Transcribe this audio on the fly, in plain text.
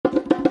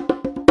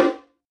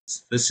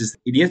This is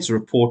Idiots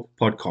Report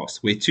podcast,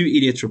 where two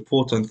idiots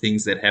report on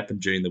things that happened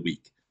during the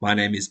week. My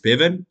name is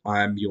Bevan.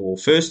 I'm your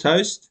first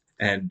host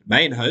and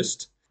main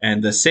host,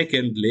 and the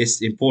second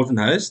less important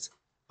host.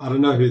 I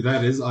don't know who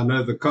that is. I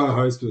know the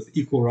co-host with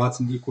equal rights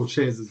and equal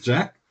shares is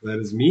Jack. That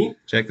is me.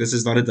 Jack, this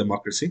is not a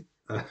democracy.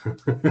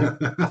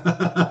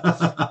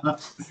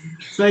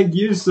 Thank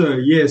you, sir.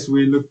 Yes,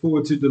 we look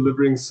forward to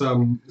delivering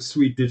some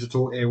sweet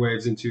digital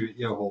airwaves into your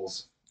ear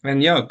holes.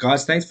 And yeah,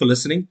 guys, thanks for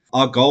listening.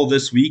 Our goal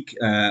this week,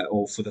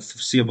 or for the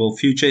foreseeable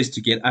future, is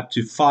to get up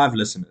to 5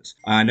 listeners.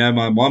 I know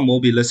my mom will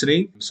be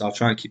listening, so I'll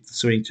try and keep the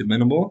swing to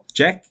minimal.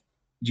 Jack,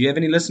 do you have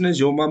any listeners?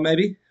 Your mom,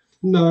 maybe?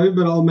 No,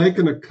 but I'll make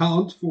an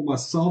account for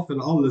myself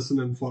and I'll listen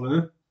and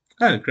follow.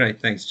 Oh,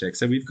 great. Thanks, Jack.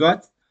 So we've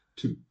got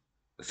 2.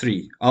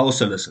 3. I'll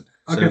also listen.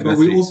 Okay, So but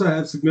we 3. also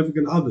have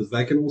significant others.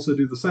 They can also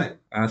do the same.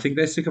 I think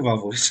they're sick of our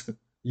voice.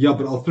 Yeah,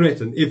 but I'll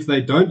threaten. If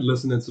they don't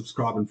listen and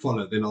subscribe and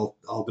follow, then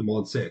I'll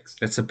demand sex.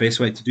 That's the best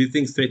way to do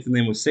things. Threaten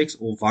them with sex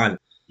or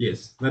violence.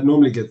 Yes, that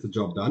normally gets the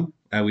job done.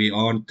 We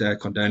aren't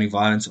condoning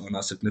violence on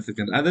our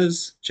significant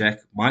others.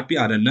 Jack might be.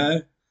 I don't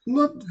know.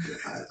 Not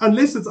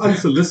unless it's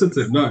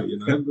unsolicited, no,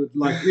 But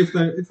like if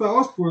they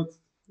ask for it,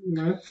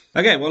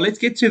 Okay, well, let's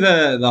get to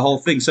the whole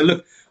thing. So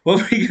look,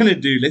 what we're going to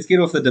do, let's get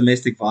off the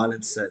domestic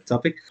violence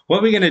topic.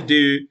 What we're going to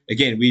do,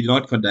 again, we're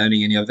not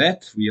condoning any of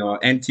that. We are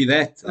anti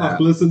that. I've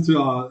listened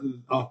to our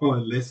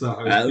lesser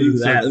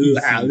host.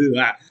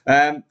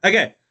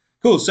 Okay,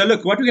 cool. So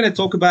look, what we're going to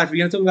talk about, we're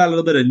going to talk about a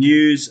little bit of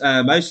news,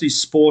 mostly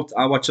sport.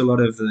 I watch a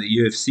lot of the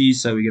UFC,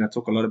 so we're going to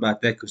talk a lot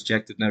about that because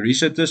Jack did no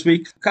research this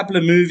week. A couple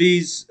of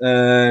movies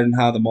and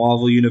how the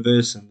Marvel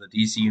universe and the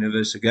DC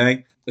universe are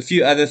going. A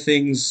few other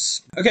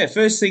things. Okay,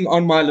 first thing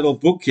on my little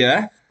book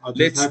here. I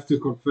just have to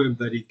confirm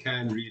that he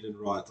can read and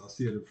write. I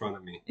see it in front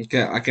of me.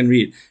 Okay, I can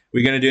read.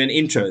 We're going to do an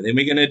intro. Then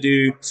we're going to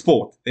do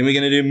sport. Then we're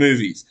going to do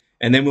movies.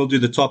 And then we'll do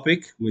the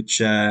topic, which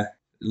a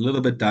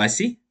little bit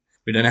dicey.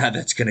 We don't know how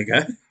that's going to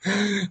go.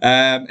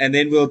 And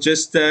then we'll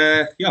just,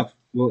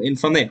 we'll end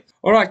from there.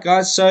 All right,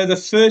 guys. So the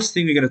first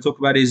thing we're going to talk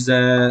about is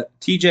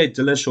TJ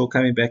Dillashaw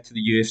coming back to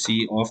the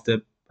UFC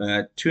after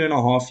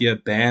 2.5-year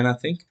ban, I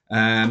think.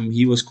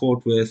 He was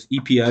caught with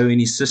EPO in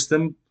his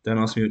system. Don't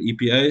ask me what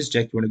EPO is.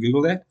 Jack, you want to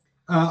Google that?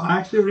 I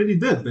actually already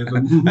did.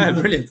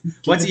 Brilliant.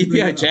 What's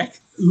EPO, Jack?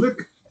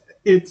 Look,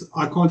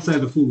 I can't say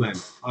the full name.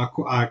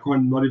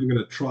 I'm not even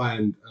going to try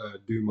and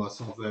do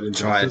myself that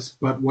injustice.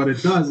 But what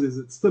it does is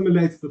it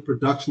stimulates the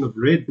production of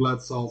red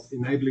blood cells,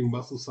 enabling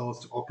muscle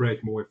cells to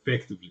operate more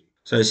effectively.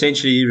 So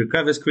essentially, he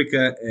recovers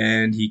quicker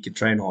and he can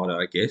train harder,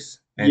 I guess.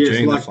 And yes,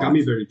 during like the fight,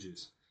 gummy berry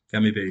juice.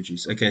 Gummy berry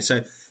juice. Okay,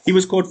 so he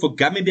was caught for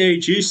gummy berry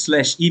juice /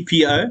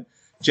 EPO.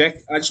 Jack,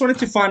 I just wanted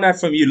to find out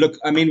from you. Look,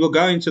 I mean, we'll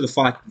go into the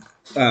fight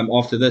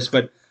after this,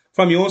 but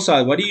from your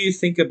side, what do you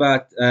think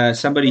about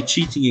somebody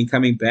cheating and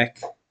coming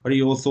back? What are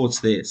your thoughts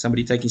there?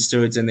 Somebody taking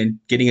steroids and then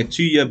getting a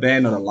 2-year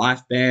ban or a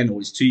life ban,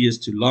 or is 2 years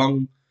too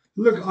long?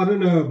 Look, I don't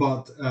know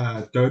about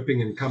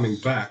doping and coming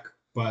back,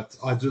 but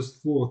I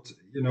just thought,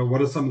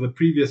 what are some of the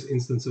previous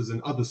instances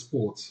in other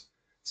sports?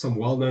 Some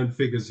well-known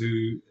figures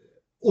who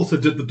also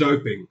did the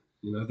doping,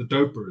 the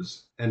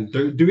dopers. And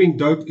doing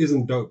dope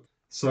isn't dope.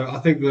 So I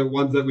think the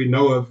ones that we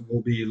know of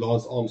will be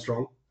Lance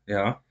Armstrong.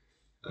 Yeah.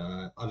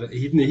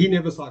 He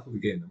never cycled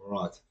again, am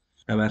I right?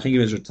 I think he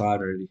was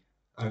retired already.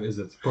 Oh, is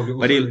it? Probably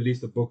also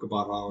released a book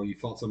about how he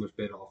felt so much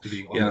better after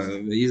being honest. Yeah,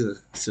 he's a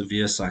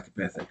severe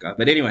psychopathic guy.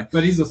 But anyway.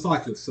 But he's a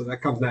cyclist, so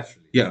that comes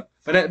naturally. Yeah.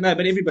 But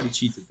but everybody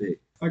cheated there.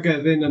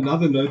 Okay, then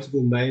another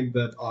notable name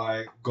that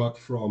I got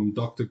from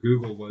Dr.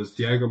 Google was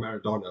Diego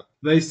Maradona.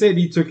 They said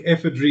he took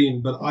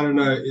ephedrine, but I don't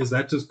know, is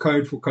that just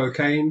code for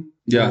cocaine?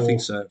 Yeah, I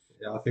think so.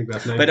 Yeah, I think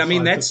that's name. But I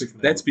mean, that's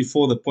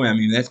before the point. I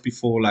mean, that's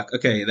before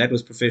that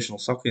was professional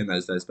soccer in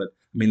those days. But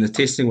I mean, the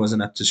testing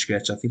wasn't up to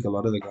scratch. I think a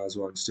lot of the guys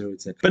were on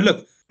steroids there. But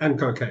look, and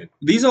cocaine.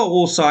 These are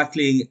all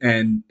cycling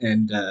and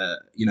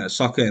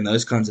soccer and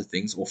those kinds of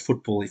things, or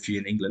football if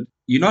you're in England.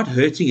 You're not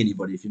hurting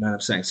anybody, if you know what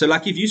I'm saying. So,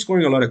 like, if you're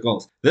scoring a lot of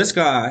goals, this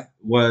guy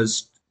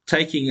was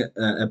taking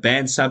a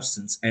banned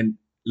substance and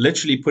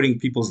literally putting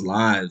people's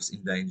lives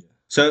in danger.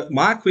 So,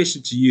 my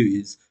question to you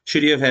is: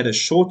 should he have had a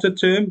shorter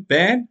term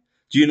ban?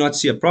 Do you not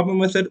see a problem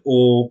with it,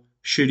 or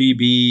should he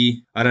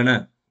be, I don't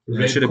know,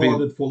 should it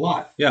be for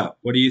life? Yeah,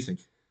 what do you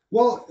think?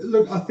 Well,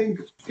 look, I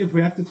think if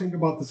we have to think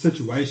about the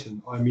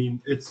situation, I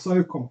mean, it's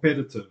so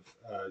competitive,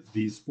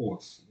 these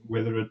sports,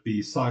 whether it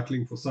be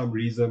cycling for some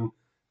reason,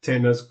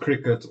 tennis,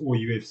 cricket, or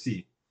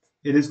UFC.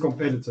 It is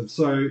competitive.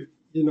 So,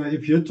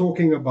 if you're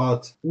talking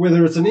about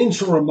whether it's an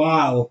inch or a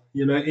mile,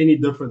 any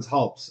difference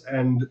helps.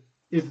 And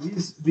if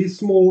these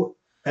small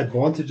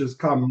advantages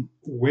come,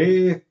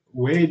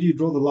 where do you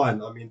draw the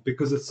line? I mean,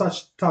 because it's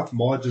such tough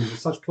margins,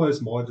 it's such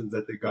close margins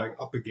that they're going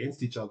up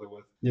against each other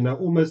with.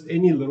 Almost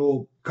any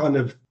little kind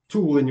of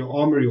tool in your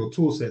armory or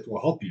tool set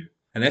will help you.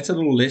 And that's a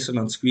little lesson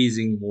on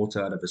squeezing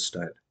water out of a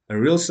stone. A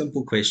real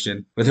simple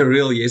question with a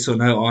real yes or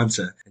no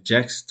answer. And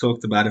Jack's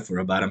talked about it for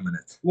about a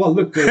minute. Well,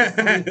 look,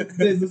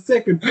 there's a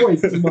second point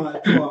to my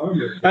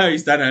homework. Oh,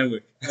 he's done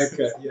homework.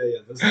 Okay, yeah,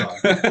 this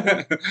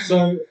time.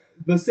 So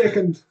the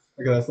second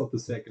Okay, that's not the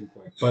second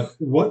point. But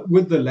what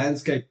would the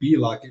landscape be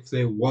like if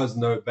there was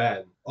no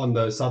ban on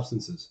those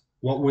substances?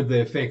 What would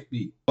the effect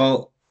be?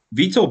 Well,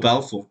 Vitor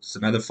Belfort is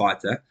another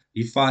fighter.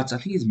 He fights, I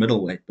think he's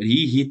middleweight, but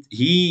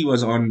he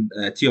was on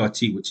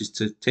TRT, which is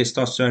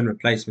testosterone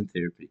replacement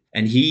therapy,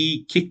 and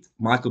he kicked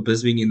Michael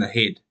Bisping in the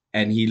head,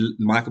 and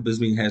Michael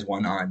Bisping has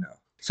one eye now.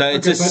 So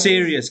it's a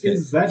serious case.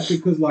 Is that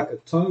because like a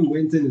toe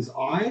went in his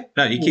eye?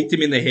 No, he kicked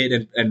him in the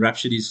head and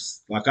ruptured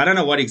his, like, I don't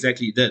know what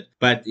exactly he did,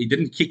 but he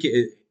didn't kick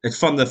it. It's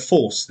from the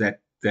force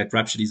that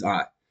ruptured his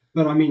eye.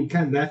 But I mean,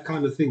 can that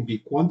kind of thing be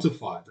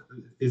quantified?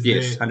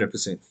 Yes,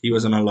 100%. He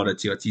was on a lot of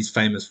TRT. He's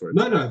famous for it.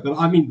 No, but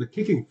I mean the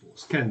kicking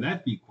force. Can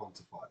that be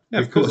quantified?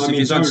 Yeah, of course. I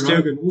mean, Joe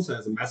Rogan also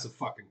has a massive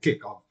fucking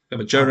kick off. Yeah,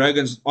 but Joe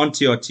Rogan's on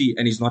TRT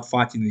and he's not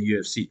fighting in the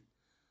UFC.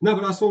 No,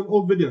 but I saw an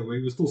old video where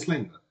he was still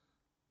slaying that.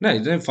 No, he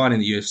didn't fight in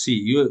the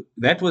UFC.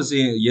 That was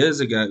years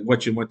ago.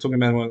 What you're talking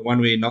about, one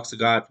where he knocks the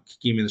guy out,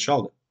 kicking him in the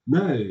shoulder.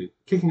 No,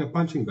 kicking a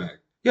punching bag.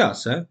 Yeah,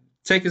 so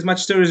take as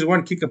much steroids as you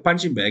want, kick a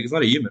punching bag. It's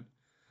not a human.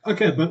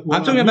 Okay, but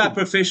I'm talking about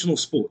professional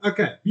sport.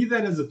 Okay, be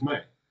that as it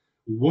may,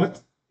 what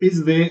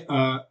is there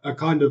a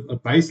kind of a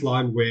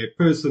baseline where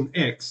person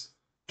X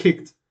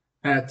kicked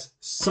at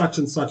such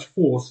and such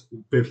force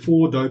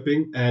before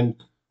doping and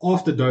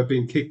after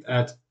doping kicked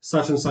at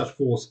such and such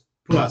force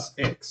plus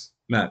X?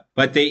 No,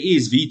 but there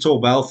is Vitor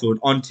Belfort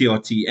on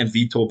TRT and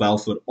Vitor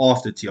Belfort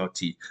after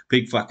TRT.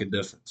 Big fucking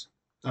difference.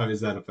 Oh,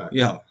 is that a fact?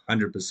 Yeah,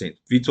 100%.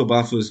 Vitor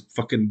Belfort was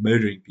fucking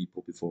murdering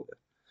people before that.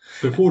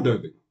 Before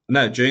doping?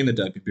 No, during the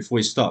doping, before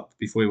he stopped,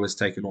 before he was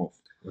taken off.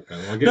 Okay,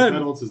 well, I guess that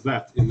answers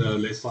that in the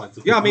less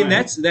scientific Yeah, I mean,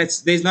 way.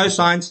 there's no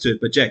science to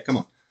it, but Jack, come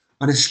on.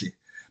 Honestly.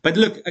 But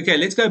look, okay,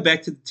 let's go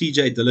back to the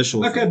TJ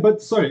Dillashaw. Okay, thing. but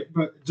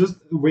just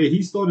where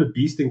he started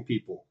beasting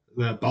people,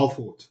 the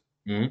Belfort.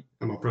 Mhm.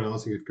 Am I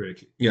pronouncing it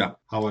correctly? Yeah.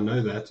 How I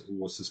know that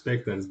or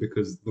suspect that is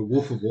because the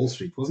Wolf of Wall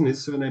Street, wasn't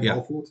his surname Yeah.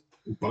 Belfort?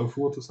 Or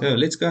Beaufort or Yeah, something?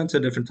 let's go into a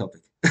different topic.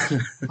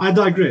 I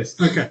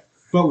digress. Okay.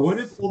 But what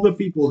if all the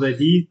people that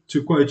he,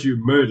 to quote you,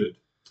 murdered,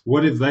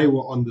 what if they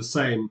were on the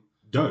same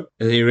dope?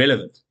 It's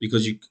irrelevant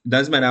because it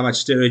doesn't matter how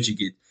much steroids you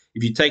get.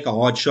 If you take a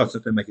hard shot, it's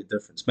not going to make a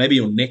difference. Maybe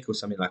your neck or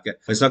something like that.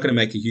 But it's not going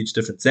to make a huge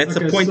difference. That's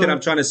the point that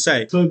I'm trying to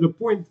say. So the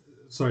point,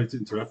 sorry to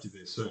interrupt you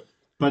there, sir.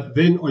 But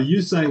then are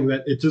you saying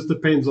that it just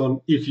depends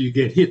on if you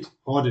get hit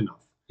hard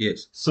enough?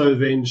 Yes. So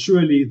then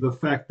surely the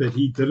fact that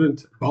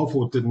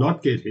Belfort did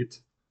not get hit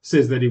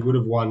says that he would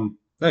have won.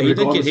 No, he did get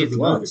regardless of hit the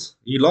once.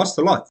 He lost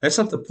a lot. That's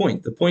not the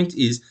point. The point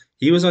is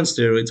he was on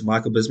steroids.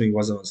 Michael Bisping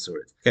wasn't on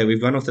steroids. Okay,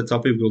 we've gone off the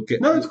topic. We'll get.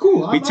 No, it's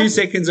cool. We're 2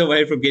 seconds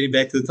away from getting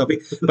back to the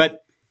topic.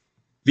 But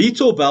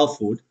Vitor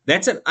Belfort,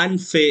 that's an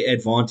unfair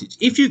advantage.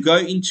 If you go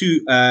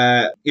into,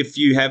 if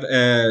you have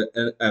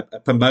a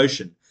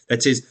promotion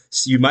that says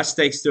you must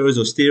take steroids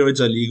or steroids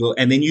are legal,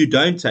 and then you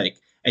don't take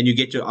and you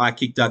get your eye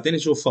kicked out, then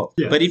it's your fault.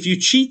 Yeah. But if you're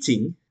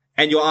cheating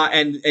and your eye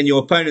and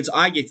your opponent's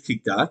eye gets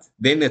kicked out,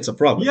 then that's a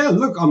problem. Yeah,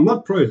 look, I'm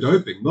not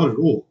pro-doping, not at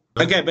all.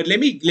 Okay, but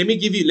let me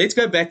give you. Let's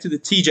go back to the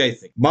TJ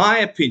thing. My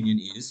opinion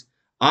is,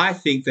 I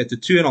think that the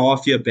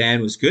 2.5 year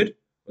ban was good.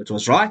 It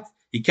was right.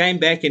 He came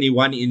back and he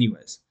won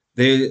anyways.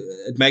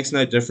 It makes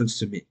no difference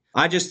to me.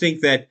 I just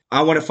think that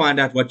I want to find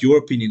out what your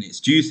opinion is.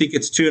 Do you think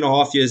it's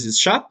 2.5 years is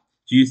sharp?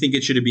 Do you think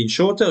it should have been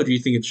shorter, or do you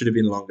think it should have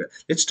been longer?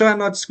 Let's try and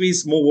not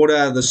squeeze more water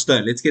out of the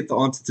stone. Let's get the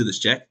answer to this,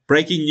 Jack.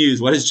 Breaking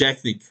news. What does Jack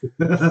think?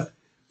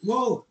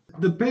 Well,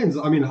 it depends.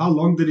 I mean, how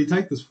long did he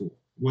take this for?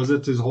 Was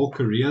it his whole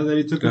career that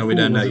he took it No, for? we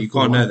don't know. Was it You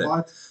for can't know one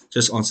that. fight?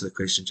 Just answer the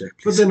question, Jack,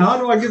 But please. then how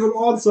do I give an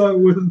answer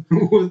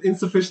with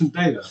insufficient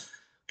data?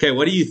 Okay,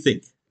 what do you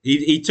think?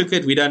 He took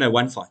it. We don't know,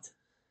 one fight.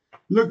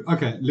 Look,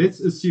 okay, let's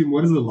assume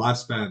what is the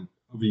lifespan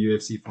of a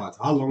UFC fighter?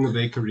 How long are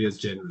their careers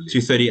generally?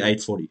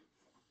 238, 40.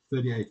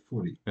 38,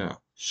 40. Yeah,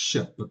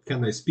 Shit, but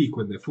can they speak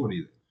when they're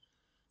 40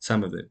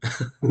 some of them.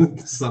 then?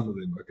 Some of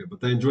them, okay,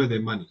 but they enjoy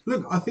their money.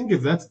 Look, I think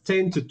if that's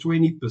 10 to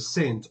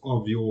 20%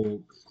 of your,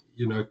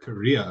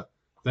 career,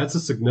 that's a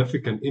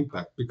significant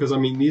impact because, I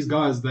mean, these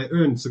guys, they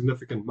earn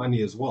significant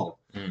money as well.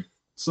 Mm.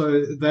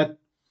 So that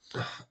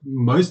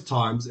most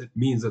times it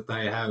means that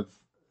they have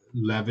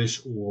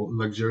lavish or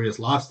luxurious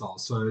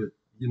lifestyles. So,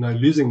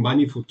 losing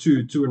money for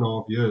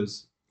 2.5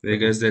 years. There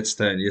goes that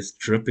stone. It's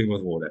dripping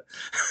with water.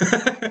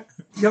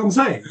 Yeah, I'm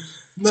saying.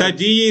 No. So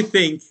do you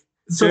think...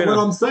 So what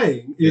I'm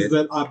saying is Yes.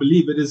 that I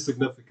believe it is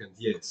significant,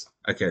 yes.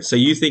 Okay, so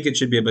you think it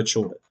should be a bit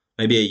shorter?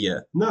 Maybe a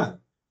year? No.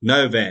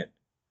 No van.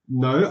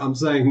 No, I'm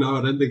saying no,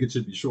 I don't think it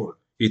should be shorter.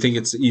 You think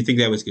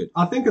that was good?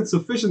 I think it's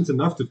sufficient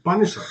enough to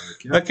punish her.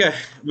 Okay? Okay,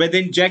 but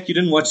then, Jack, you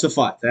didn't watch the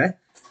fight, eh?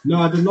 No,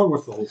 I did not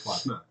watch the whole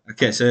fight, no.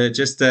 Okay, so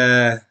just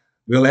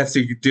we'll have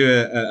to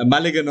do a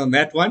mulligan on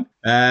that one.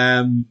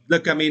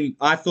 Look, I mean,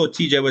 I thought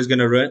TJ was going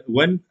to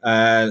win.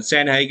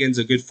 Sandhagen's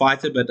a good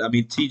fighter, but I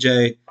mean,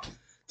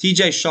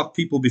 TJ shocked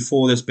people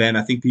before this ban.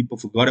 I think people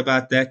forgot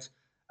about that.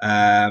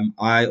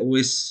 I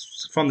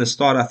always, from the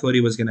start, I thought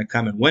he was going to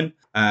come and win.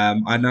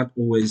 I'm not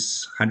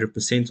always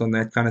 100% on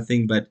that kind of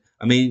thing, but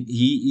I mean,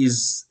 he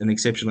is an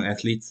exceptional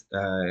athlete.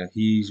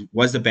 He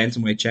was the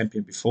bantamweight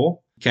champion before.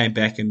 Came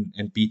back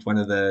and beat one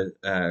of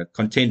the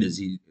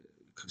contenders.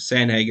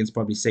 Sandhagen's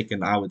probably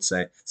second, I would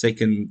say.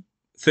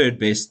 Third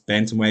best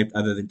bantamweight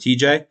other than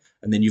TJ.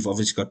 And then you've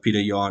obviously got Peter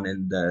Yan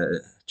and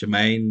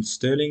Jermaine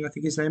Sterling, I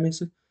think his name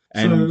is.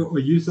 And so are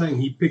you saying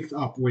he picked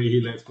up where he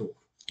left off?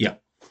 yeah,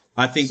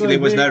 I think there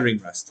was no ring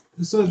rust.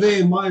 So there,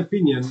 in my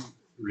opinion,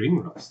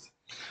 ring rust.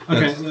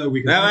 Okay,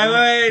 we can. No,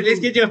 wait, let's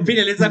get your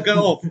opinion. Let's not go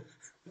off.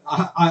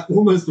 I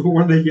almost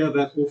want to hear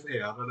that off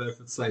air. I don't know if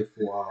it's safe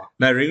for.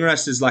 No, ring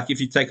rust is like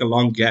if you take a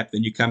long gap,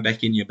 then you come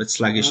back in, you're a bit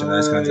sluggish and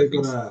those kinds of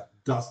things. Gonna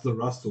dust the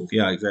rust off.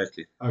 Yeah,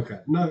 exactly. Okay.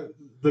 No,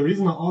 the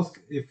reason I ask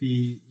if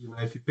he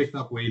picked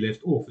up where he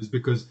left off is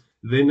because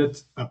then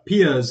it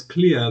appears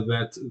clear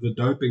that the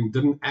doping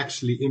didn't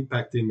actually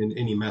impact him in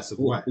any massive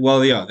way.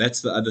 Well, yeah,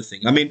 that's the other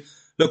thing. I mean,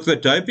 look, the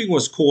doping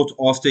was caught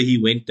after he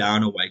went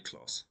down a weight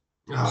class.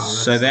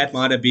 So that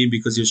might have been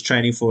because he was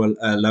training for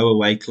a lower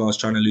weight class,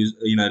 trying to lose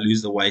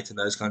the weight and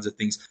those kinds of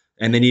things.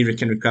 And then he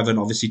can recover, and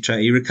obviously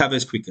he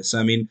recovers quicker. So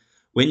I mean,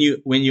 when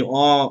you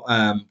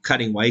are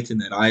cutting weight in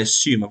that, I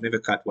assume I've never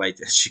cut weight,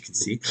 as you can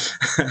see,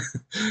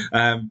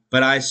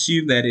 but I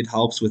assume that it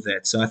helps with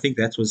that. So I think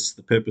that was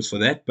the purpose for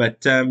that.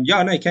 But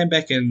he came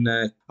back, and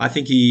I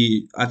think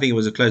it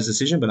was a close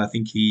decision, but I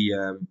think he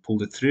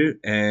pulled it through,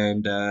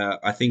 and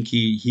I think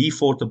he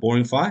fought a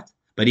boring fight.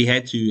 But he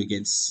had to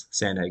against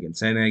Sandhagen.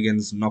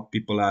 Sandhagen's knocked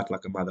people out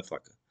like a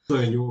motherfucker. So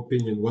in your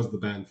opinion, was the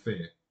ban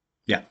fair?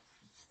 Yeah,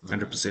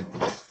 100%.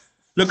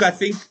 Look, I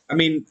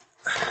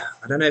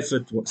don't know if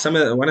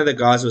one of the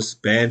guys was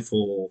banned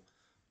for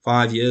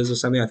 5 years or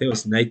something. I think it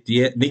was Nick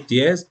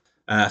Diaz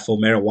for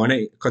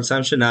marijuana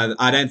consumption. Now,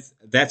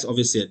 that's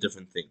obviously a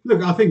different thing.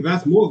 Look, I think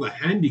that's more of a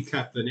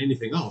handicap than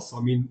anything else.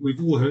 I mean,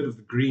 we've all heard of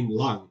the green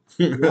lung.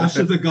 Why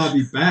should the guy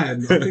be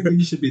banned? I think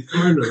he should be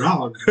thrown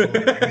around.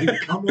 I mean,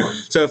 come on.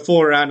 So a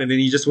 4-round and then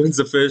he just wins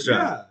the first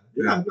round.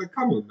 Yeah. Like,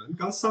 come on, man.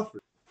 Guy's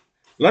suffering.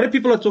 A lot of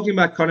people are talking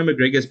about Conor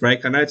McGregor's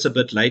break. I know it's a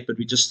bit late, but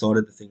we just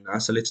started the thing now,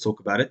 so let's talk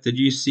about it. Did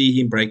you see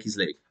him break his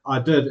leg? I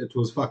did. It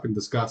was fucking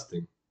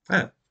disgusting.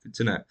 Oh, good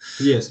to know.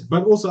 Yes,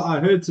 but also I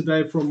heard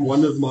today from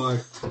one of my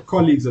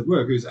colleagues at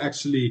work who's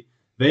actually,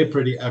 they're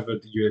pretty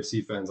avid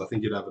UFC fans. I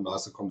think you'd have a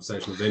nicer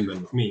conversation with them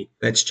than with me.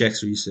 That's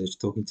Jack's research,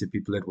 talking to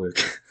people at work.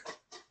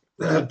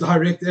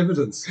 Direct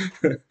evidence.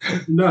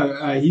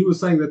 No, he was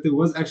saying that there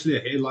was actually a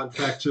hairline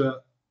fracture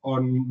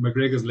on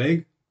McGregor's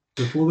leg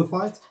before the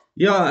fight.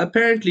 Yeah,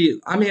 apparently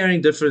I'm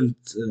hearing different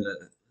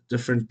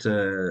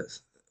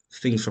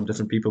things from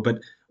different people, but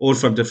all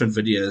from different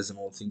videos and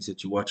all things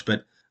that you watch.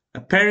 But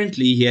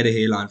apparently he had a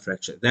hairline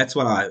fracture. That's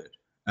what I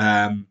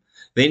heard.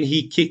 Then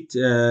he kicked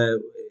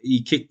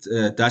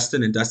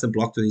Dustin, and Dustin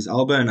blocked with his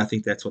elbow, and I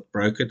think that's what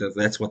broke it.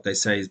 That's what they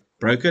say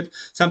broke it.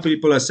 Some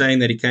people are saying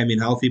that he came in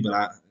healthy, but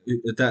I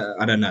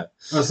don't know.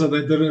 Oh, so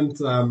they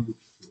didn't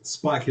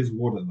spike his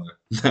water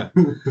though.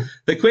 No.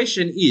 The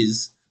question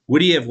is,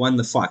 would he have won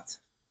the fight?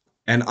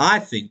 And I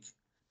think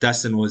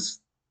Dustin was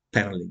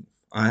paneling.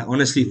 I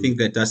honestly think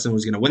that Dustin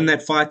was going to win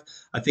that fight.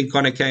 I think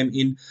Conor came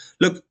in.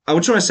 Look, I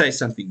would try to say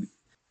something.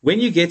 When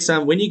you get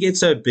so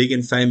big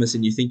and famous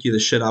and you think you're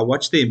the shit, I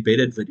watched the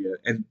Embedded video,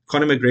 and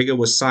Conor McGregor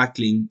was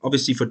cycling,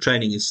 obviously for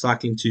training. He's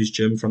cycling to his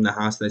gym from the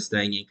house they're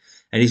staying in,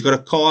 and he's got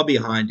a car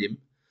behind him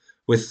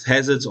with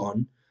hazards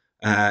on,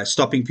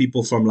 stopping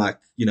people from like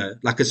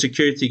a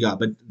security guard,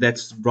 but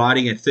that's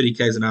riding at 30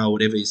 k's an hour,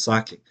 whatever he's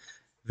cycling.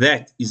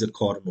 That is a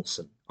cardinal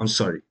sin. I'm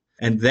sorry.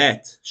 And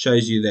that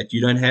shows you that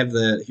you don't have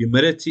the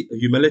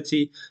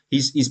humility.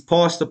 He's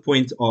past the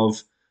point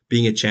of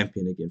being a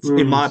champion again.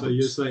 In my so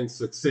you're saying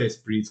success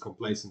breeds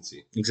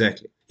complacency.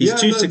 Exactly. He's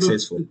too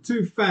successful.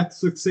 Too fat,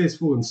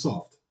 successful, and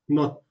soft.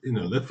 Not in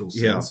a literal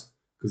sense,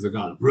 because the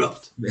guy's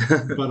ripped.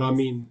 But I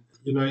mean,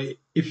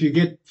 if you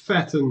get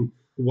fat and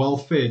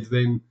well-fed,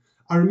 then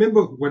I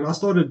remember when I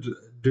started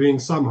doing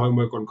some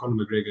homework on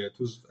Conor McGregor, it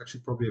was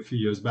actually probably a few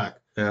years back.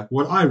 Yeah.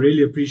 What I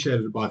really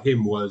appreciated about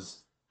him was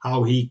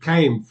how he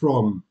came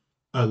from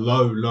a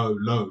low.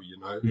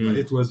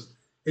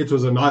 It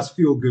was a nice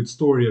feel-good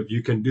story of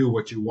you can do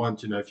what you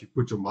want, if you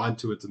put your mind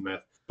to it and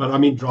that. But I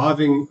mean,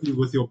 driving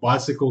with your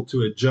bicycle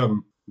to a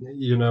gym,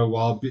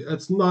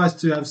 it's nice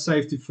to have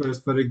safety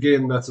first, but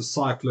again, that's a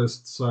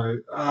cyclist, so...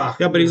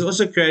 but he's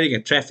also creating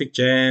a traffic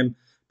jam.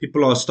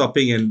 People are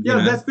stopping and...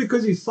 that's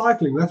because he's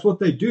cycling. That's what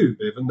they do,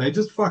 Bevan. They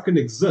just fucking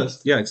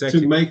exist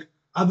exactly. to make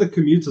other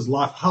commuters'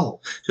 life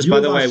hell. Just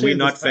by the way, we're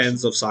not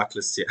fans of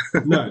cyclists here.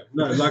 No.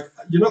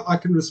 I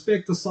can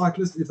respect a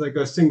cyclist if they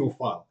go single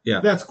file.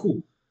 Yeah. That's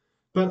cool.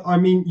 But I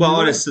mean...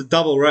 it's a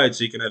double road,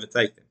 so you can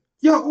overtake them.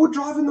 Yeah, or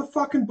drive in the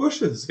fucking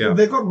bushes. Yeah.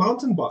 They've got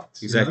mountain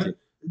bikes. Exactly.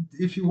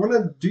 If you want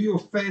to do your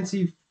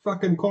fancy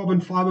fucking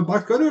carbon fiber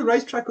bike, go to a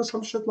racetrack or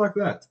some shit like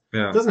that.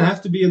 Yeah. It doesn't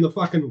have to be in the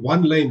fucking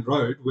one-lane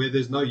road where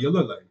there's no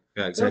yellow lane.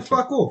 Yeah, exactly. So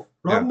fuck off.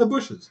 Ride in the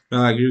bushes.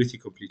 No, I agree with you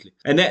completely.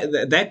 And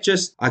that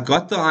just... I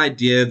got the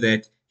idea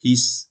that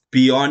he's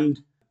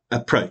beyond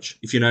approach,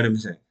 if you know what I'm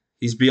saying.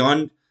 He's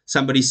beyond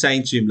somebody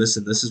saying to him,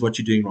 listen, this is what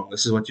you're doing wrong.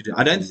 This is what you're doing.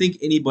 I don't think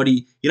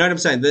anybody, you know what I'm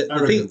saying? The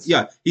thing,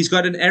 he's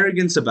got an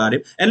arrogance about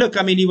him. And look,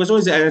 I mean, he was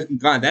always an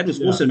arrogant guy. That was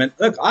awesome, man.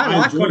 Look, I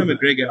like Conor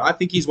McGregor. I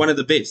think he's one of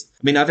the best.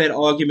 I mean, I've had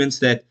arguments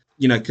that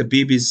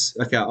Khabib is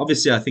okay.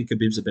 Obviously, I think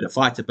Khabib's a better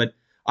fighter, but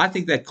I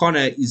think that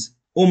Conor is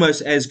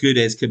almost as good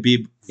as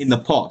Khabib in the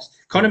past.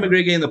 Conor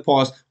McGregor in the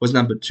past was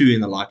number 2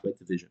 in the lightweight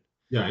division.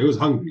 Yeah, he was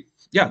hungry.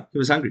 Yeah, he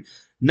was hungry.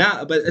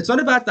 Now, but it's not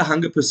about the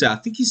hunger per se. I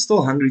think he's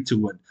still hungry to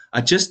win. I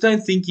just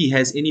don't think he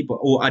has any,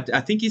 or I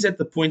think he's at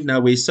the point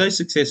now where he's so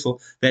successful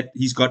that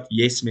he's got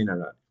yes men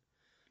around.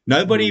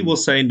 Nobody will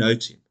say no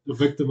to him. The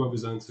victim of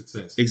his own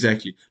success.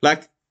 Exactly.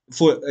 Like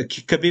for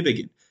Khabib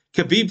again.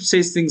 Khabib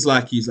says things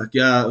like, he's like,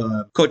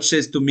 coach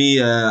says to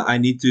me,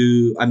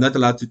 I'm not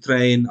allowed to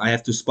train. I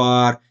have to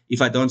spar.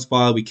 If I don't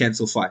spar, we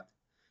cancel fight.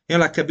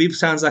 Like Khabib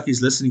sounds like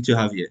he's listening to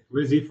Javier.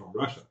 Where's he from?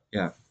 Russia.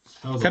 Yeah.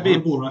 That was a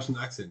horrible Russian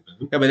accent,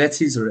 man. Yeah, but that's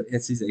his he's from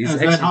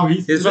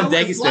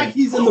Dagestan. It's like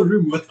he's in the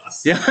room with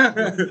us. Yeah.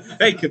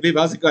 Hey, Khabib,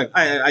 how's it going?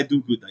 I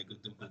do good. I do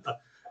good.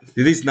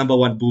 This is number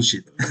one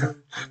bullshit.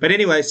 But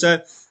anyway,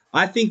 so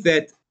I think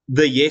that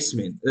the yes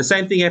men, the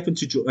same thing happened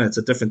to, it's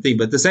a different thing,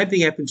 but the same thing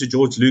happened to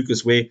George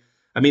Lucas where,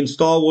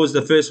 Star Wars,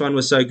 the first one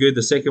was so good.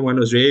 The second one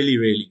was really,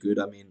 really good.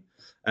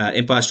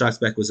 Empire Strikes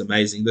Back was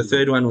amazing. The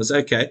third one was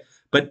okay.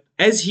 But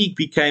as he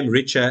became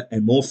richer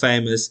and more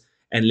famous,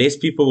 and less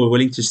people were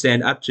willing to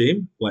stand up to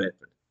him, what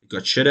happened? It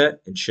got shitter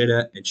and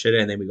shitter and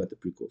shitter, and then we got the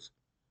prequels.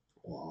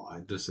 Oh, I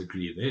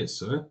disagree there,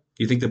 sir.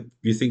 You think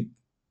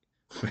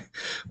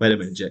wait a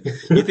minute, Jack.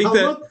 You think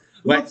I'm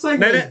not saying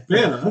that's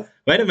better.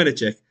 Wait a minute,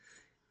 Jack.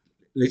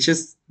 Let's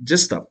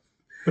just stop.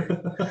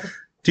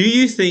 Do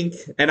you think,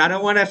 and I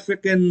don't want a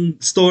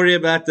freaking story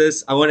about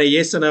this, I want a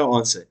yes or no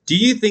answer. Do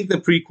you think the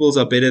prequels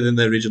are better than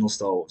the original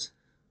Star Wars?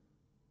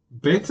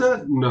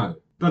 Better? No.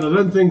 But I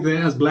don't think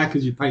they're as black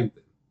as you paint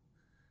them.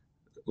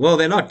 Well,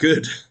 they're not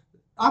good.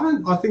 I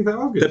think they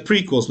are good. The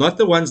prequels, not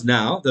the ones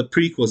now, the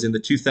prequels in the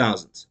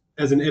 2000s.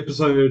 As in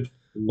episode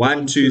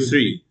 1, 2,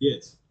 3.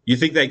 Yes. You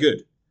think they're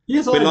good?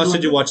 Yes, When last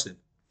did you watch them?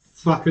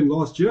 Fucking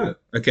last year.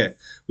 Okay.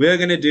 We're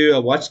going to do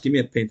a watch. Give me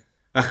a pen.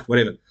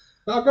 Whatever.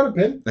 I've got a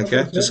pen.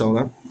 Okay, just hold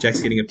on.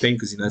 Jack's getting a pen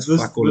because he knows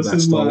fuck all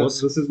about Star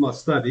Wars. This is my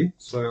study,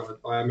 so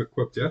I am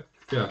equipped, yeah?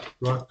 Yeah,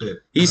 right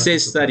there. He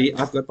says study.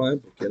 I've got my own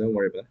book. Yeah, don't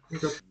worry about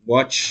it. Okay.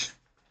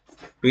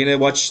 We're going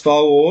to watch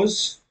Star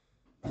Wars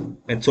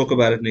and talk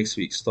about it next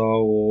week.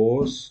 Star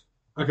Wars.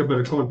 Okay, but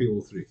it can't be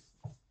all 3.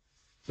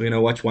 We're going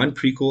to watch one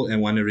prequel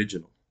and one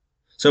original.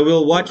 So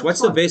we'll watch,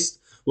 what's the best?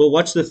 We'll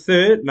watch the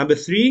third, number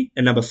 3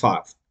 and number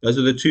 5. Those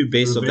are the 2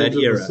 best of that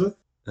era.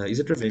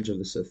 Is it Revenge of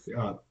the Sith?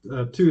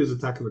 2 is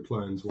Attack of the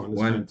Clones, 1 is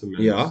Phantom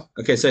Menace. Yeah.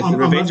 Okay, so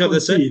Revenge of the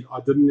Sith. I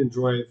didn't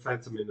enjoy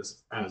Phantom Menace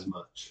as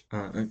much.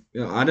 I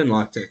didn't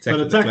like the Attack of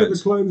the Clones. But Attack of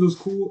the Clones was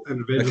cool,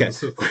 and Revenge of the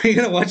Sith. We're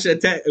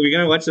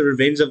gonna watch the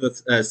Revenge of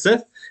the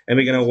Sith, and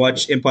we're gonna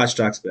watch Empire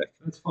Strikes Back.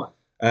 That's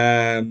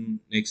fine.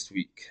 Next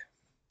week.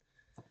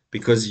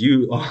 Because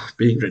you are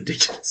being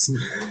ridiculous.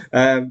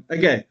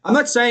 Okay, I'm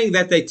not saying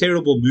that they're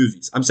terrible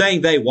movies. I'm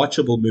saying they're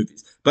watchable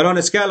movies. But on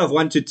a scale of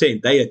 1 to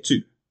 10, they are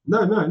 2.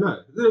 No.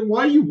 Then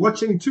why are you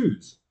watching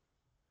 2s?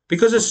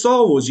 Because it's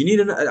Star Wars. You need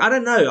I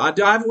don't know. I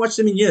haven't watched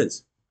them in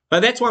years.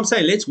 But that's why I'm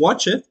saying let's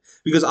watch it.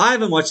 Because I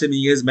haven't watched them in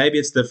years. Maybe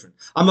it's different.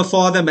 I'm a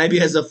father. Maybe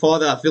as a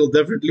father I feel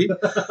differently.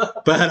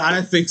 But I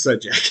don't think so,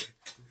 Jack.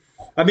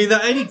 The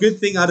only good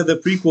thing out of the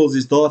prequels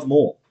is Darth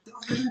Maul.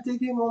 I didn't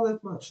dig him all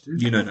that much,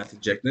 dude. You know nothing,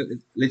 Jack.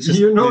 Let's just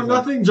you know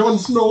nothing, Jon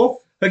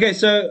Snow. Okay,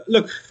 so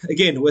look,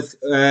 again, with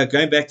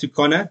going back to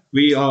Conor,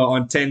 we are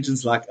on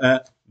tangents like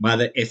a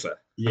mother effer.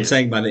 Yes. I'm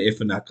saying mother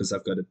effer now because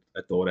I've got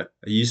a daughter.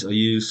 Are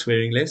you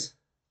swearing less?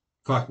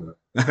 Fuck no.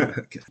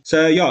 Okay.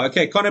 So,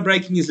 Conor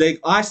breaking his leg.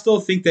 I still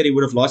think that he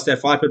would have lost that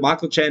fight, but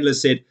Michael Chandler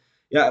said,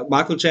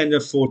 Michael Chandler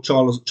fought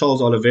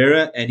Charles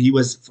Oliveira, and he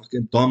was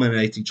fucking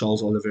dominating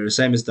Charles Oliveira,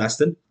 same as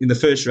Dustin. In the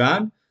first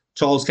round,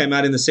 Charles came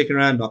out in the second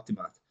round, knocked him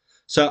out.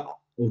 So,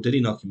 or did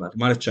he knock him out? He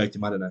might have choked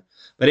him, I don't know.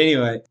 But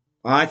anyway,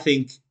 I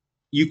think,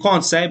 you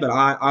can't say, but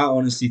I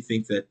honestly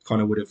think that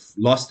Conor would have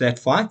lost that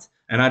fight,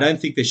 and I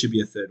don't think there should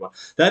be a third one.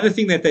 The other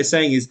thing that they're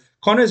saying is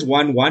Conor's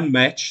won one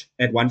match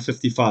at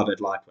 155 at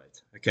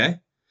lightweight, okay?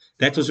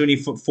 That was when he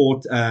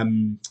fought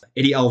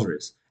Eddie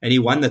Alvarez, and he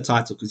won the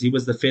title because he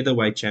was the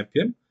featherweight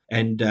champion,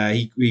 and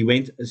he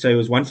went, so it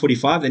was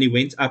 145, then he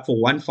went up for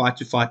one fight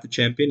to fight the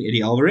champion,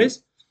 Eddie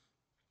Alvarez,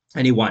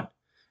 and he won,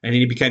 and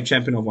then he became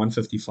champion of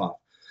 155.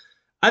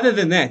 Other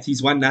than that,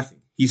 he's won nothing.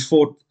 He's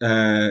fought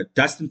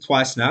Dustin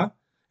twice now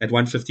at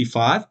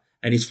 155,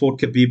 and he's fought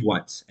Khabib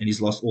once, and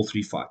he's lost all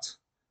 3 fights.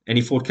 And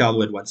he fought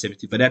Cowboy at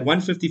 170. But at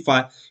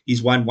 155,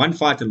 he's won 1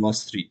 fight and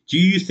lost 3. Do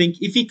you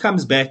think if he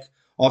comes back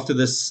after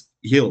this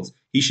heals,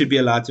 he should be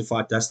allowed to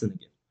fight Dustin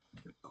again?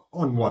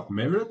 On what,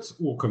 merits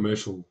or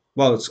commercial?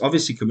 Well, it's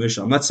obviously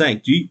commercial. I'm not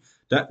saying,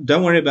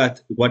 don't worry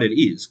about what it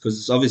is, because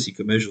it's obviously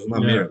commercial, it's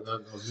not merit. I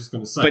was just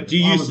going to say, but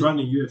if I was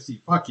running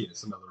UFC, fuck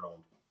yes, another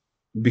round.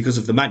 Because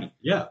of the money.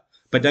 Yeah.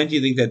 But don't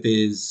you think that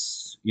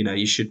there's,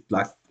 you should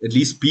like at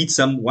least beat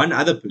one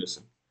other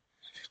person?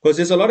 Because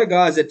there's a lot of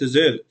guys that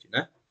deserve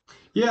it,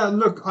 Yeah,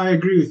 look, I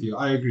agree with you.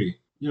 I agree.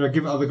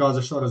 Give other guys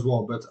a shot as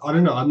well. But I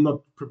don't know. I'm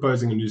not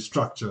proposing a new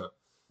structure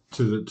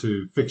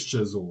to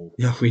fixtures or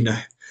Yeah, we know.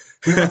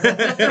 shut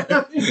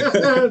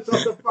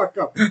the fuck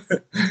up.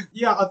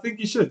 Yeah, I think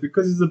he should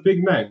because he's a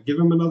big man. Give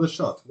him another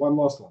shot. One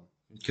last one.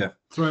 Okay.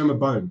 Throw him a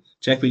bone.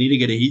 Jack, we need to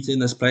get a heater in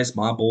this place.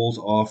 My balls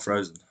are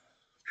frozen.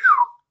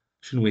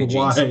 Shouldn't wear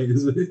Why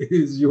jeans.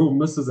 is your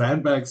Mrs.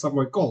 handbag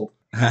somewhere cold?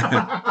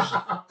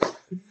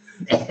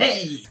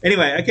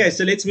 Anyway, okay,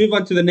 so let's move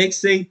on to the next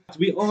thing.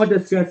 We are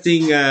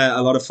discussing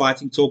a lot of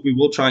fighting talk. We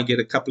will try and get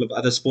a couple of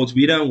other sports.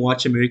 We don't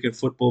watch American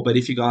football, but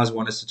if you guys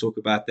want us to talk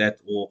about that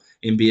or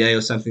NBA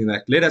or something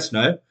like that, let us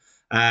know.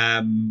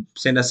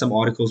 Send us some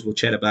articles. We'll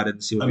chat about it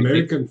and see what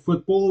American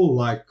football,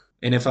 like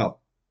we think. NFL.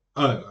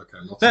 oh, okay.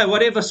 Not No,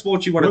 whatever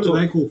sport you want what to do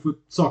talk. they call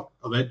soccer?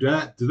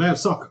 Do they have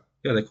soccer?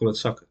 Yeah, they call it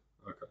soccer.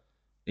 Okay.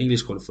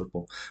 English call it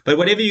football. But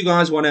whatever you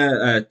guys want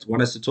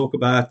us to talk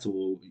about,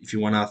 or if you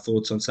want our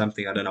thoughts on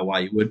something, I don't know why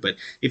you would, but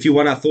if you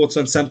want our thoughts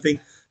on something,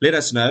 let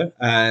us know.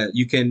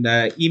 You can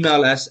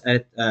email us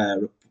at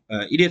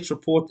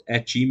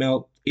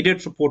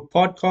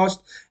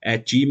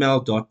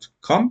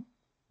idiotsreportpodcast@gmail.com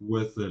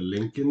With a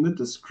link in the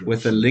description.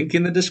 with a link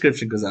in the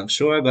description because I'm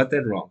sure I got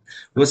that wrong.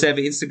 We also have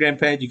an Instagram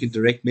page. You can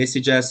direct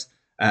message us.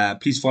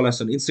 Please follow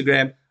us on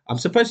Instagram. I'm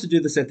supposed to do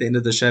this at the end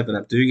of the show, but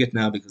I'm doing it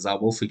now because I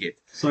will forget.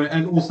 So,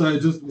 and also,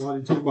 just while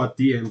you talk about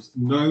DMs,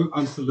 no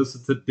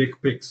unsolicited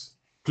dick pics,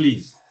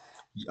 please.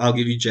 I'll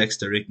give you Jack's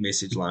direct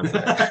message line.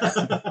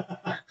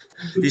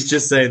 He's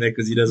just saying that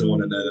because he doesn't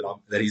want to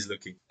know that he's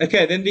looking.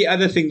 Okay, then the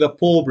other thing, the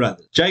Paul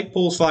brothers. Jake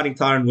Paul's fighting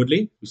Tyron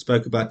Woodley. We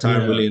spoke about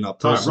Tyron Woodley in our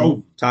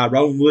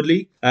Tyrone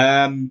Woodley.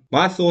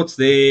 My thoughts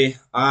there,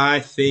 I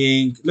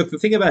think, look, the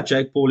thing about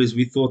Jake Paul is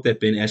we thought that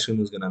Ben Askren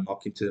was going to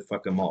knock him to the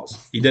fucking Mars.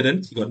 He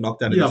didn't. He got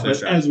knocked out in the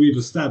first round. As we've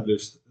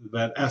established,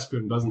 that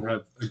Askren doesn't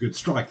have a good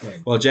strike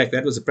game. Well, Jack,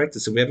 that was a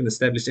practice, and we haven't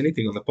established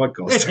anything on the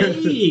podcast.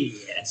 Hey.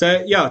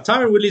 So, yeah,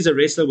 Tyron Woodley's a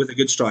wrestler with a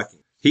good striking.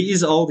 He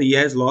is old. He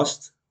has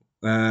lost.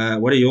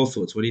 What are your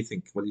thoughts? What do you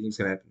think? What do you think is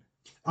going to happen?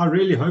 I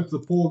really hope the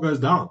Paul goes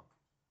down.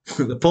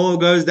 The Paul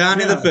goes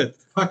down in the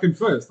fifth. Fucking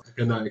first.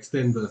 Okay, no,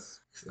 extend the...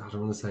 I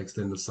don't want to say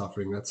extend the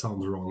suffering. That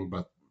sounds wrong,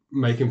 but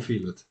make him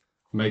feel it.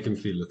 Make him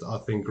feel it. I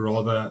think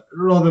rather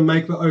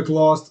make the oak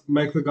last,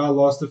 make the guy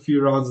last a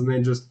few rounds, and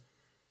then just,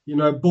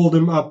 build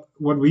him up.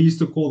 What we used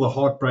to call the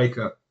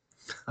heartbreaker.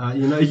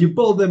 You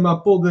build them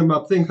up,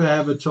 think they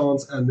have a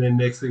chance, and then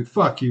next thing,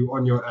 fuck you,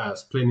 on your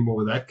ass. Plenty more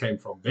where that came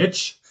from,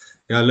 bitch.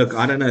 Yeah, look,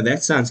 I don't know.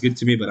 That sounds good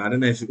to me, but I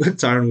don't know if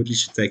Tyron Woodley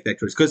should take that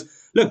risk. Because,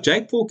 look,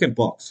 Jake Paul can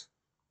box.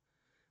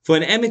 For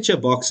an amateur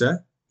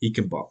boxer, he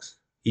can box.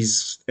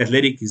 He's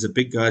athletic. He's a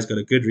big guy. He's got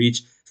a good reach.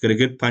 He's got a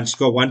good punch. He's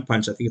got one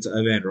punch. I think it's an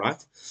overhand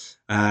right.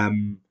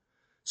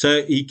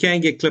 So he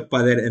can get clipped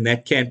by that, and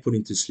that can put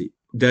him to sleep.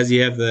 Will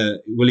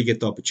he get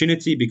the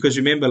opportunity? Because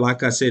remember,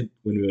 like I said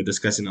when we were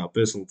discussing our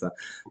personal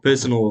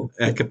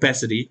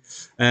capacity,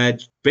 Ben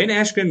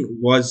Askren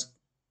was,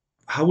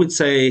 I would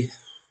say,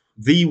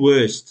 the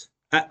worst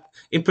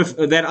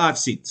that I've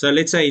seen. So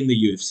let's say in the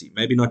UFC,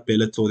 maybe not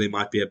Bellator, there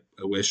might be a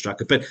worse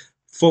striker. But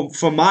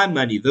for my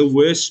money, the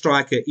worst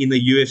striker in the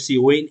UFC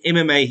or in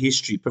MMA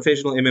history,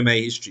 professional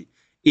MMA history,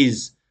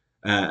 is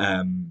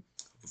I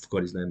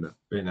forgot his name now.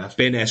 Ben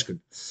Askren.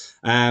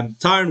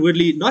 Tyron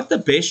Woodley, not the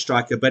best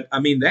striker, but I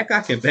mean that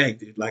guy can bang,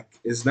 dude. Like,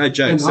 it's no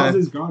joke. And how's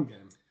his ground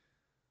game?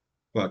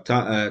 Well,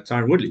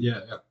 Tyron Woodley. Yeah.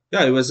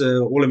 Yeah, he was an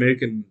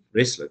All-American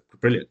wrestler.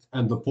 Brilliant.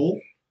 And the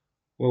Paul?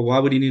 Well, why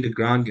would he need a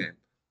ground game?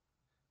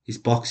 He's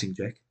boxing,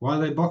 Jack. Why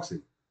are they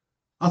boxing?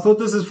 I thought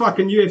this is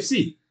fucking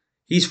UFC.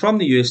 He's from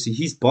the UFC.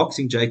 He's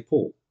boxing Jake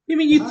Paul. You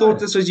mean you thought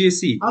this was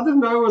UFC? I didn't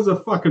know it was a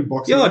fucking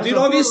boxing. Yeah, dude,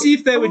 obviously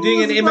if they were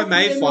doing an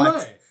MMA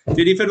fight,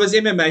 dude, if it was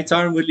MMA,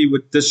 Tyron Woodley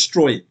would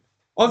destroy him.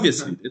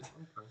 Obviously, dude.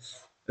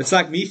 It's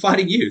like me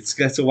fighting you.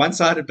 It's a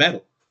one-sided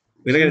battle.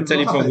 We're not going to tell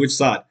you from which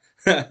side.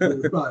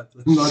 Right.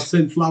 Not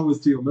send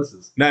flowers to your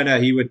missus. No,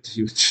 he would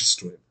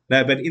destroy him.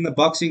 No, but in the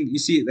boxing, you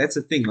see, that's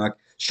the thing. Like,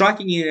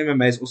 striking in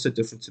MMA is also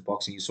different to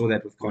boxing. You saw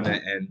that with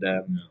Conor and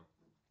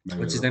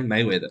what's his name?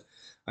 Mayweather.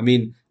 I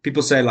mean,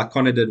 people say like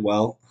Conor did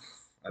well.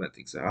 I don't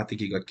think so. I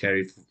think he got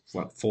carried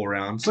for 4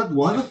 rounds. But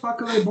why the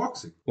fuck are they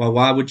boxing? Well,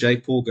 why would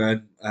Jake Paul go?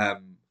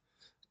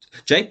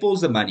 Jake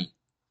Paul's the money.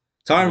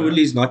 Tyron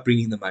Woodley's not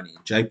bringing the money.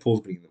 Jake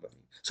Paul's bringing the money.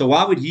 So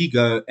why would he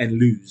go and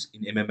lose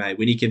in MMA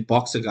when he can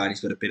box a guy and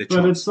he's got a better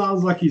chance? But it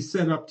sounds like he's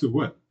set up to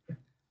win.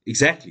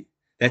 Exactly.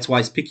 That's why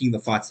he's picking the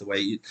fights the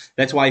way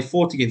that's why he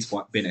fought against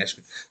Ben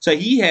Askren. So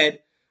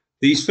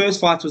his first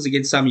fight was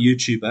against some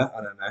YouTuber,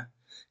 I don't know.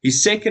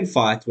 His second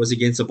fight was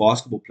against a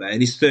basketball player,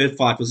 and his third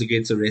fight was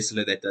against a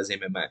wrestler that does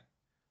MMA.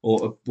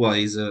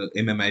 He's a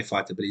MMA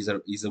fighter, but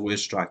he's a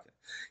worse striker.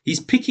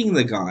 He's picking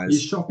the guys.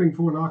 He's shopping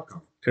for an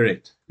outcome.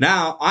 Correct.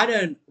 Now,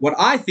 what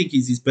I think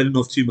is he's bitten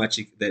off too much,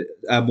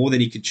 more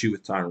than he can chew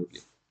with Tyron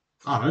Woodley.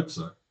 I hope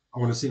so. I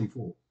want to see him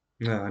fall.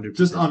 No, 100%.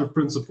 Just out of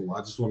principle,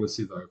 I just want to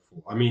see the hope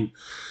fall. I mean,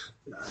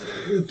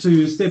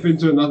 to step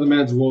into another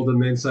man's world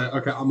and then say,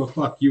 okay, I'm going to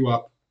fuck you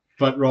up,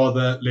 but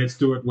rather let's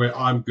do it where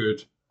I'm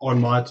good, on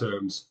my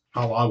terms,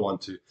 how I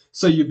want to.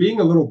 So you're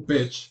being a little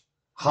bitch,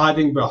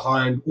 hiding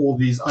behind all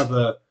these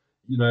other,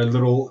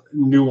 little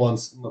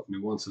not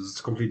nuances. It's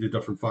a completely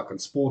different fucking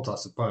sport, I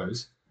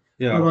suppose.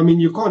 Yeah. But I mean,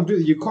 you can't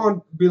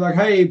be like,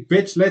 hey,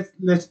 bitch,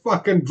 let's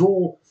fucking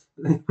draw.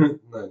 No,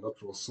 not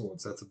draw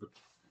swords. That's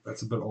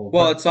a bit old.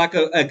 Well, but it's like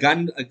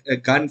a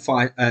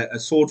gunfight, a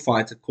sword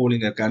fighter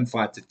calling a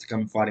gunfighter to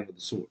come fighting with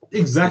a sword.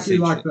 exactly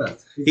like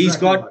that. He's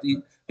Exactly got, like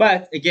that.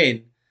 but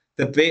again,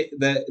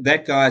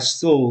 that guy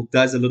still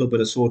does a little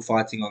bit of sword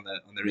fighting on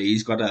the rear.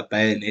 He's got a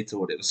bayonet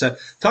or whatever. So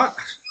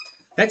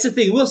that's the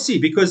thing. We'll see,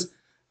 because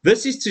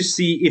this is to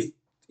see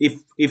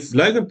if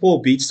Logan Paul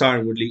beats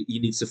Tyron Woodley, he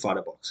needs to fight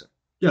a boxer.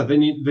 Yeah, they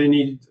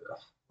need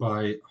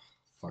by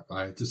fuck,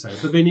 I hate to say it,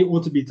 but they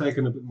ought to be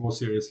taken a bit more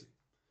seriously.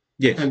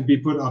 Yes. And be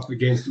put up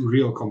against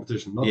real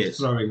competition, not Yes.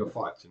 throwing a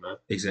fight,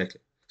 Exactly.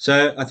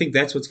 So I think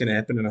that's what's going to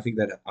happen, and I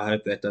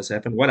hope that does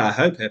happen. What I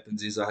hope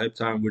happens is I hope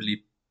Tyron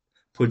Woodley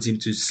puts him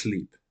to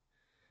sleep,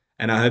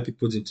 and I hope he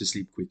puts him to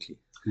sleep quickly,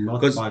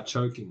 Not by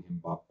choking him,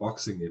 by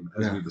boxing him,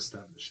 as we've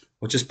established.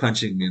 or just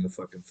punching me in the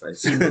fucking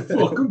face. In the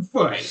fucking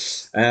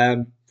face.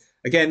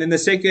 Again, then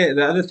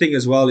the other thing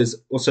as well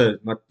is also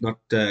not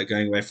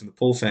going away from the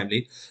Paul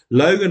family.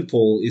 Logan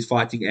Paul is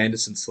fighting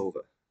Anderson Silva.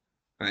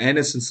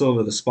 Anderson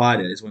Silva, the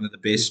Spider, is one of the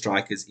best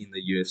strikers in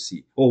the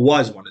UFC, or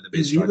was one of the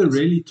best Is he strikers. the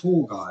really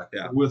tall guy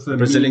with a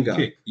Brazilian mean guy?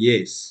 kick?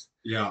 Yes.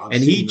 Yeah,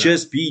 and he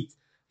just beat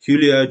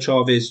Julio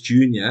Chavez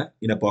Jr.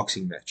 in a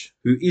boxing match,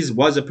 who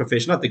was a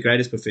professional, not the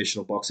greatest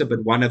professional boxer, but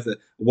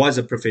was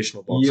a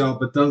professional boxer. Yeah,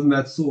 but doesn't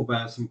that Silva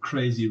have some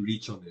crazy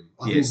reach on him?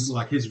 I Yes. think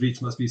like his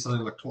reach must be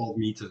something like 12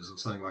 meters or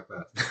something like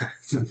that.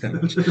 It's not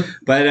that much.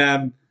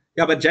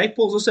 But Jake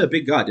Paul's also a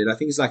big guy, dude. I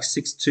think he's like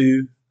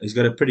 6'2". He's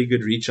got a pretty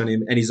good reach on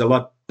him, and he's a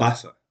lot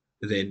buffer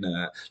than.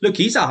 Look,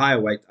 he's a higher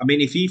weight. I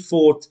mean, if he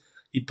fought,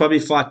 he'd probably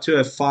fight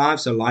 205,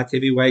 so light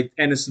heavyweight.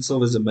 Anderson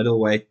Silva's a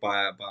middleweight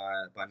by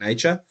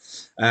nature.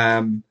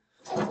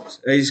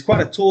 He's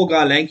quite a tall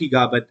guy, lanky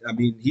guy, but I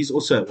mean, he's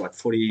also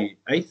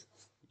 48?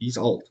 He's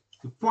old.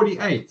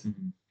 48.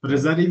 But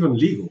is that even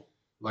legal?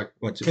 Like,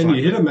 What, to can fight?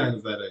 you hit a man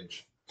of that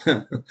age?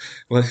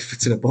 Well, if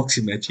it's in a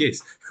boxing match,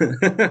 yes.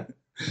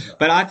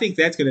 But I think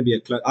that's going to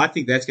be I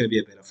think that's going to be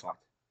a better fight,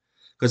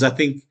 because I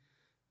think.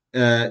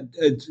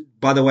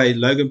 By the way,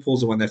 Logan Paul's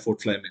the one that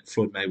fought Floyd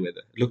Mayweather.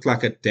 It looked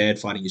like a dad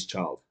fighting his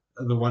child.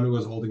 The one who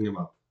was holding him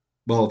up.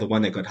 Well, the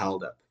one that got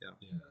held up. Yeah.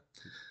 Yeah.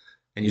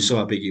 And you saw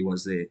how big he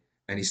was there,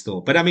 and he's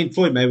still. But I mean,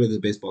 Floyd Mayweather's the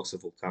best boxer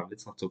of all time.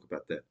 Let's not talk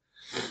about that.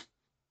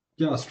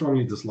 Yeah, I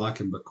strongly dislike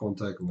him, but can't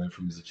take away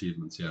from his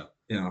achievements. Yeah.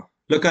 Yeah.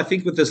 Look, I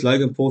think with this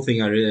Logan Paul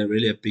thing, I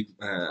really a big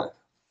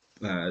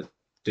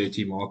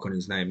dirty mark on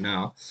his name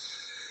now.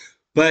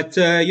 But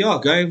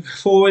going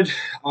forward,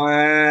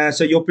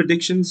 so your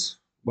predictions.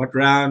 What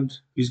round?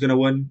 Who's going to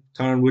win?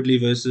 Tyron Woodley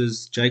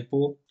versus Jake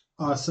Paul?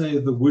 I say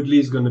the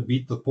Woodley's going to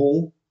beat the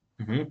Paul.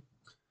 Mm-hmm.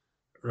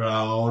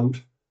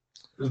 Round.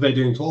 Are they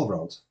doing 12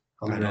 rounds?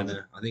 I don't know.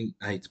 I think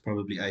 8,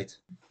 probably 8.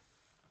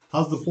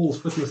 How's the Paul's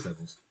fitness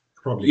levels?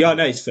 Probably. Yeah,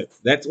 no, he's fit.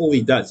 That's all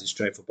he does is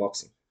train for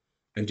boxing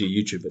and do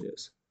YouTube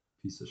videos.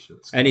 Piece of shit.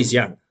 And he's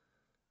young.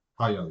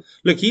 How young?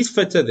 Look, he's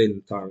fitter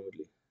than Tyron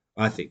Woodley,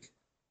 I think.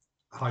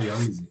 How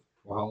young is he?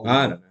 Or how old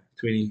I don't know.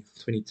 20,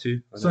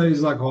 22. So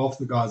he's like half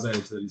the guy's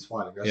age that he's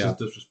fighting. That's Yeah. just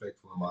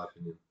disrespectful in my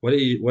opinion. What do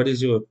you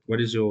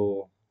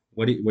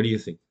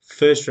think?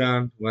 First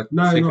round? What?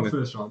 No, second not round?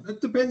 first round.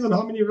 It depends on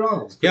how many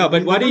rounds. Yeah,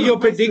 but what is your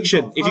Based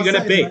prediction on- if you're I'd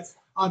going to say bet?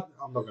 I'm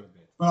not going to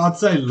bet. But I'd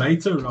say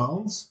later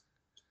rounds,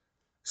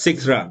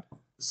 6th round.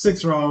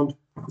 6 round,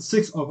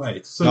 6 of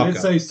 8. So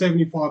Knockout. let's say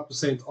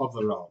 75% of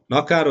the round.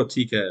 Knockout or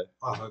TKO?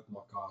 I hope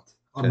knockout.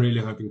 I'm Okay.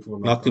 really hoping for a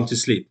knockout. Knocked him to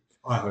sleep.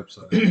 I hope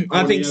so. I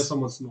wanna think hear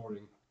someone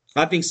snoring.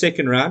 I think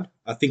second round.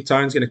 I think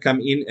Tyron's going to come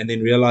in and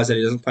then realize that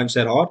he doesn't punch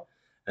that hard.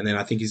 And then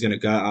I think he's going to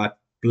go out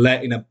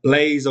in a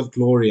blaze of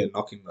glory and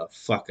knock him the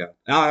fuck out.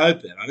 I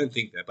hope that. I don't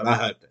think that, but I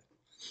hope that.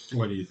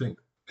 What do you think?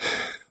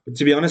 But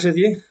to be honest with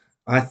you,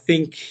 I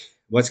think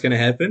what's going to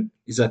happen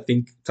is I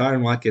think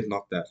Tyron might get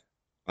knocked out.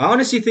 I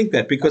honestly think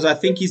that, because I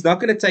think he's not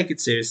going to take it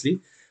seriously.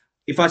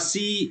 If I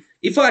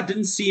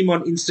didn't see him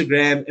on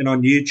Instagram and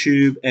on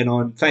YouTube and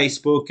on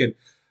Facebook and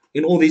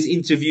in all these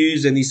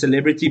interviews and these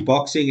celebrity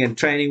boxing and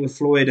training with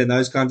Floyd and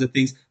those kinds of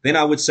things, then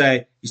I would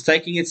say he's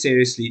taking it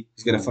seriously.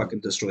 He's going to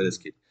fucking destroy this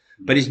kid.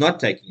 But he's not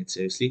taking it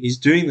seriously. He's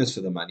doing this for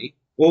the money.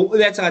 Well,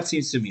 that's how it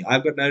seems to me.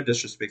 I've got no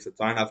disrespect for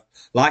Tyron. I've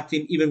liked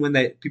him even when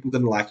people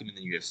didn't like him in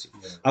the UFC.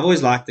 Yeah. I've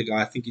always liked the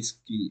guy. I think he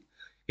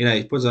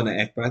puts on an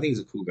act, but I think he's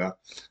a cool guy.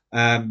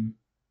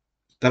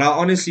 But I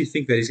honestly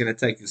think that he's going to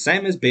take the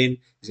same as Ben.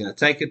 He's going to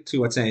take it to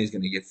what's saying he's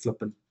going to get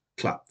flipping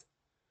clapped.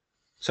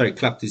 Sorry,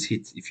 clapped is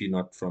hit if you're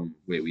not from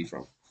where we're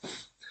from.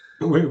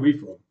 Where are we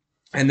from?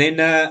 And then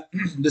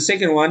the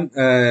second one,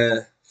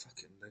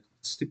 fucking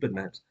stupid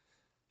names.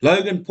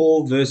 Logan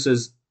Paul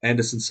versus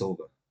Anderson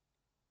Silva.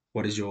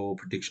 What is your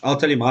prediction? I'll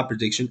tell you my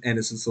prediction.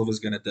 Anderson Silva is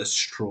going to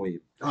destroy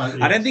him.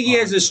 I don't think he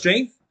has the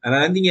strength, and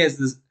I don't think he has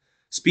the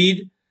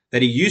speed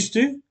that he used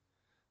to.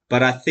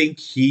 But I think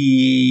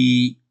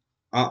he's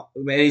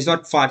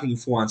not fighting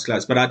 4 ounce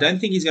gloves. But I don't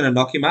think he's going to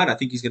knock him out. I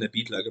think he's going to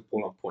beat Logan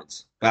Paul on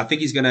points. But I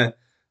think he's going to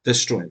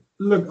destroy him.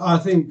 Look, I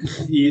think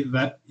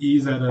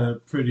he's had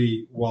a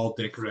pretty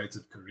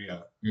well-decorated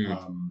career.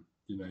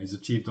 He's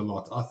achieved a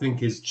lot. I think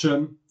his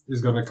chin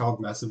is going to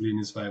count massively in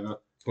his favor.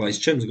 Well, his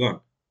chin's gone.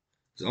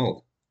 He's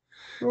old.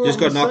 Well, Just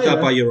got knocked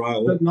out by Uriah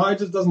Hall. But now he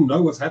just doesn't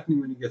know what's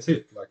happening when he gets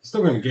hit. Like, he's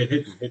still going to get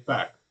hit and hit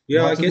back.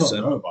 Yeah, I guess so.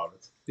 Know about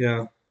it.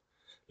 Yeah.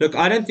 Look,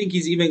 I don't think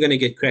he's even going to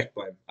get cracked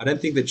by him. I don't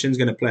think the chin's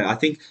going to play. I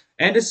think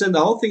Anderson, the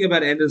whole thing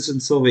about Anderson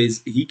Silva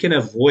is he can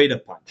avoid a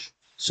punch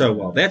so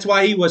well. That's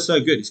why he was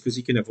so good. It's because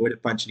he can avoid a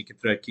punch and he can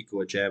throw a kick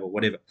or a jab or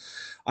whatever.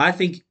 I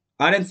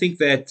don't think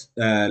that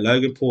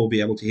Logan Paul will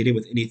be able to hit him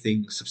with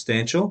anything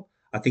substantial.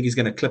 I think he's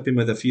going to clip him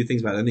with a few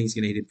things, but I don't think he's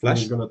going to hit him flush.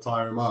 He's going to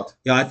tire him out.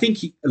 Yeah, I think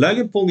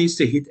Logan Paul needs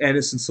to hit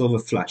Anderson Silva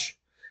flush.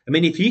 I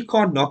mean, if he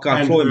can't knock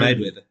out Floyd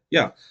Mayweather,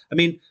 yeah. I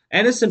mean,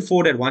 Anderson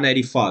fought at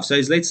 185, so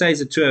let's say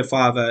he's a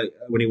 205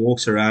 when he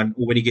walks around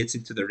or when he gets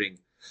into the ring.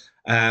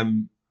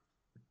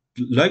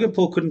 Logan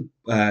Paul couldn't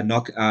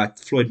knock out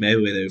Floyd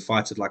Mayweather, who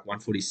fights at like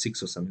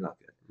 146 or something like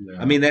that.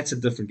 Yeah. I mean, that's a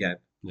different game.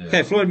 Yeah.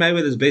 Okay, Floyd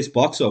Mayweather's the best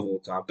boxer of all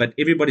time, but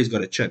everybody's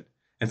got a chin.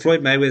 And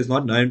Floyd Mayweather's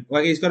not known.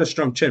 Well, he's got a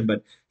strong chin,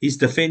 but his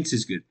defense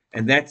is good.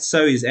 And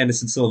so is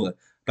Anderson Silva.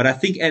 But I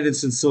think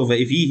Anderson Silva,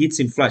 if he hits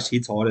him flush,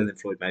 hits harder than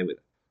Floyd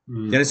Mayweather.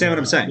 You understand what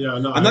I'm saying? Yeah,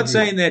 no, I'm not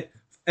saying that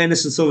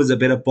Anderson Silva is a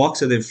better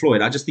boxer than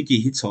Floyd. I just think he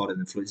hits harder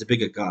than Floyd. He's a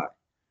bigger guy.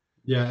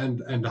 Yeah,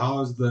 and how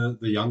is the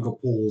younger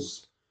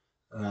Paul's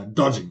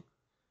dodging?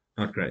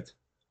 Not great.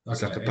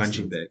 It's like a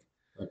punching bag.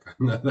 Okay,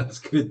 no, that's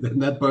good. Then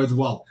that bodes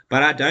well.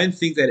 But I don't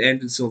think that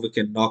Anderson Silva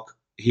can knock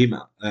him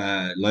out,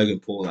 Logan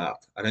Paul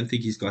out. I don't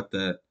think he's got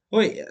the... Oh,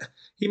 yeah,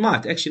 he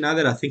might. Actually, now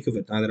that I think of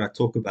it, now that I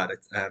talk about it,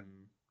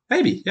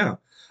 maybe, yeah.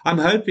 I'm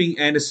hoping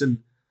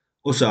Anderson...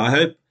 Also, I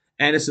hope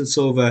Anderson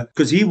Silva,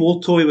 because he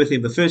will toy with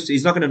him.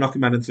 He's not going to knock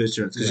him out in the first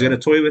round because he's going to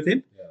toy with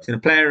him. Yeah. He's going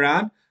to play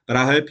around. But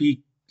I hope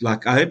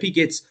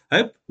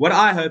what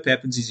I hope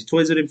happens is he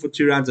toys with him for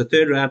 2 rounds. The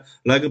third round,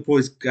 Logan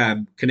Paul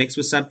connects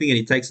with something and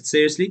he takes it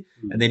seriously.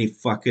 And then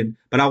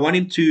but I want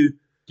him to...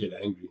 Get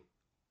angry.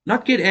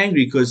 Not get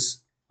angry, because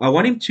I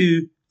want him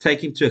to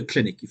take him to a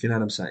clinic, if you know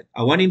what I'm saying.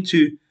 I want him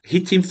to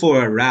hit him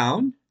for a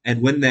round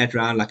and win that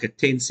round, like a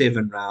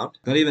 10-7 round.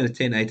 Not even a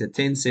 10-8, a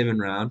 10-7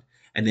 round,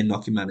 and then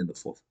knock him out in the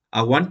fourth.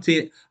 I want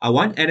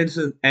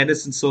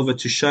Anderson Silva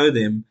to show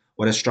them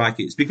what a strike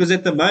is. Because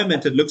at the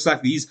moment, it looks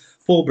like these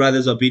Paul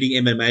brothers are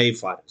beating MMA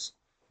fighters.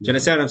 Do you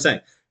understand what I'm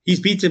saying? He's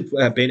beaten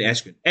Ben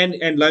Askren.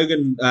 And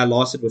Logan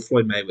lasted with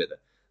Floyd Mayweather.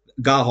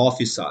 Guy half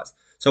his size.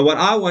 So what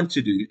I want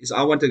to do is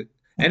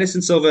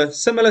Anderson Silva,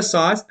 similar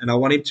size, and I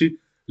want him to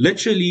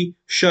literally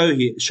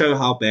show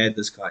how bad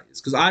this guy is.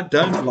 Because I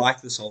don't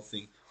like this whole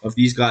thing of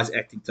these guys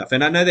acting tough.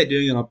 And I know they're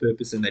doing it on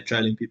purpose and they're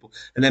trailing people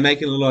and they're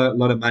making a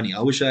lot of money.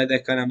 I wish I had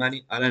that kind of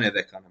money. I don't have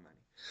that kind of money.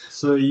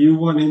 So you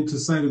want him to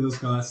say to this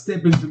guy,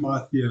 step into my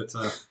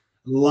theater,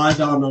 lie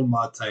down on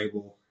my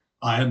table.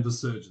 I am the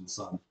surgeon's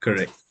son.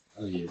 Correct.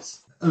 Oh,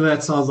 yes.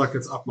 That sounds like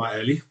it's up my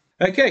alley.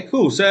 Okay,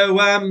 cool. So,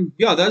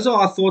 those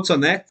are our thoughts on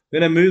that.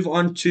 We're going to move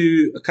on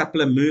to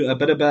a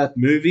bit about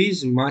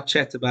movies. We might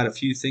chat about a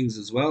few things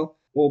as well.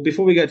 Well,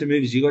 before we go to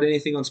movies, you got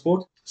anything on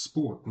sport?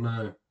 Sport,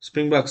 no.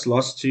 Springboks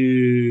lost to...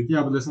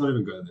 Yeah, but let's not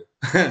even go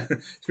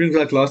there.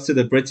 Springboks lost to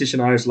the British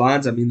and Irish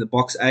Lions. I mean, the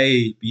Box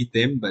A beat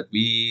them, but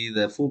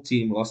the full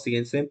team lost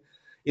against them.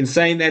 In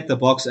saying that, the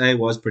Box A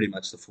was pretty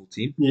much the full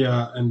team.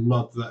 Yeah, and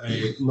not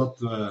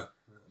the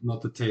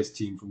test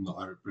team from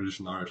the British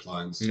and Irish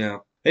Lions. Yeah.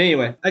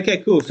 Anyway, okay,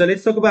 cool. So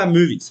let's talk about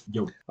movies.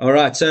 Yo. All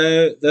right.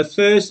 So the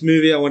first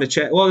movie I want to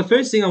chat... Well, the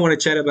first thing I want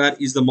to chat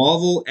about is the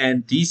Marvel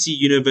and DC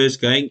universe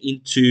going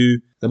into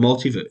the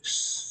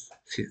multiverse.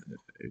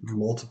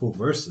 Multiple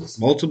verses.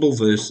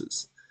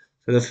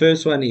 So the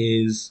first one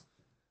is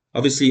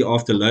obviously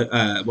after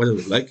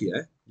Loki,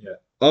 eh? Yeah.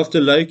 After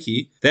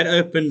Loki, that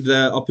opened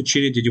the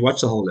opportunity. Did you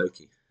watch the whole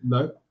Loki?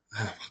 No.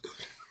 Oh,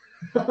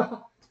 my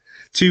God.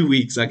 2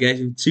 weeks. I gave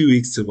him 2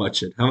 weeks to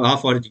watch it. How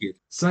far did you get?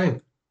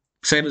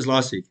 Same as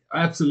last week.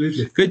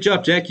 Absolutely. Good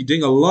job, Jack. You're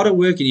doing a lot of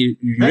work and you're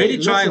really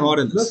trying hard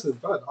on this. Listen,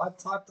 bud, I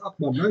typed up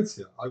my notes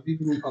here. I've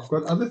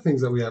got other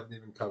things that we haven't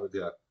even covered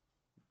yet.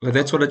 Well,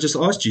 that's what I just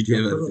asked you. Do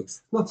you have other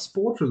things? Not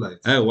sport related.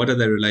 Oh, what are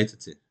they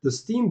related to? The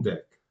Steam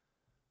Deck.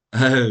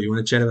 Oh, you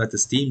want to chat about the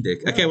Steam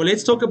Deck? Yeah. Okay, well,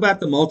 let's talk about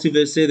the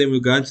multiverse there, then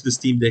we'll go into the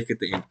Steam Deck at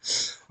the end.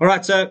 All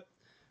right, so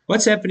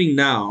what's happening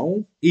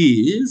now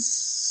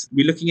is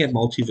we're looking at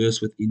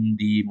multiverse within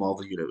the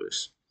Marvel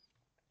Universe.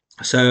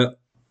 So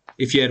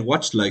if you had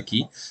watched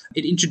Loki,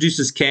 it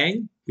introduces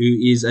Kang, who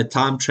is a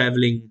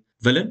time-traveling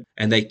villain.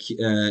 And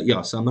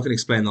so I'm not going to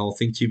explain the whole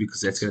thing to you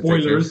because that's going to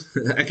take spoilers.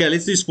 Okay,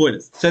 let's do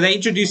spoilers. So they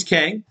introduce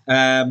Kang.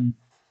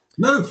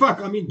 No, fuck.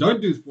 I mean, don't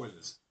do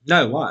spoilers.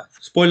 No, why?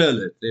 Spoiler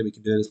alert. There, we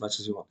can do it as much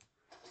as you want.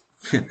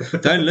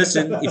 Don't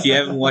listen if you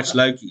haven't watched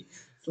Loki.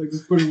 It's like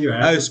just putting your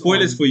hands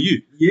spoilers on. for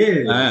you.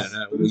 Yeah. No.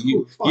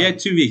 You had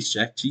 2 weeks,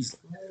 Jack. Jeez.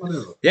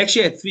 Whatever. You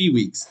actually had 3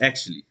 weeks,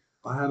 actually.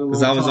 I had a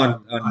long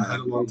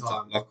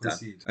time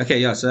lockdown. Okay,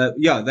 yeah. So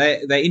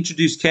they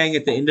introduced Kang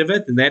at the end of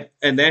it,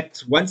 and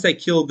that once they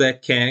killed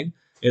that Kang,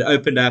 it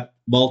opened up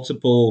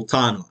multiple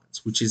timelines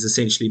which is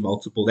essentially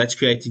multiple. That's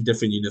creating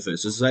different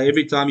universes. So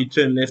every time you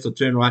turn left or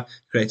turn right, it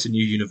creates a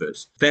new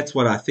universe. That's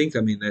what I think.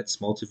 I mean, that's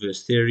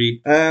multiverse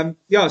theory.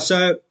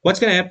 So what's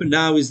going to happen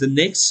now is the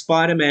next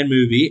Spider-Man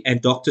movie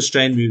and Doctor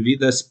Strange movie.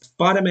 The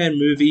Spider-Man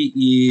movie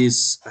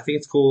is, I think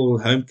it's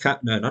called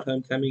not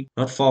Homecoming,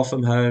 not Far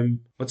From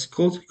Home. What's it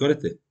called? You got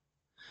it there.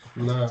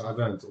 No, I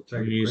don't. I'll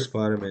check New it quick.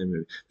 Spider-Man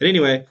movie. But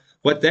anyway,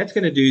 what that's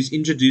going to do is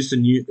introduce a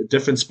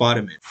different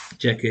Spider-Man.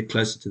 Jack, get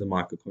closer to the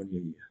mic. I can't hear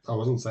you. I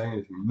wasn't saying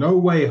anything. No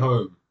Way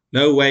Home.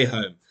 No Way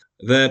Home.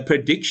 The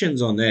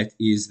predictions on that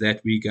is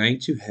that we're going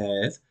to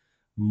have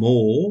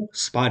more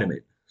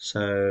Spider-Man.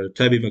 So,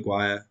 Tobey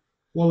Maguire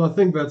Well, I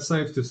think that's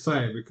safe to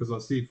say because I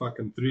see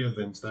fucking 3 of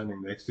them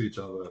standing next to each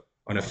other.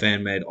 on a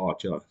fan-made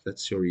art. Yeah,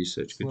 that's your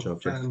research. It's Good not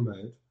job, Jack.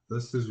 fan-made.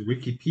 This is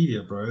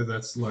Wikipedia, bro.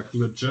 That's like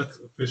legit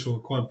official.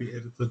 Can't be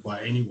edited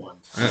by anyone.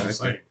 Oh, I'm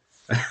saying.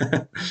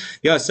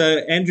 Yeah, so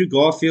Andrew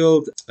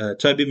Garfield,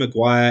 Tobey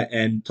Maguire,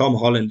 and Tom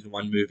Holland in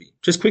one movie.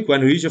 Just quick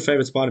one. Who's your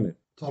favorite Spider-Man?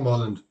 Tom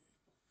Holland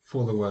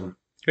for the win.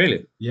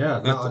 Really? Yeah.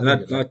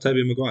 Not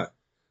Tobey Maguire.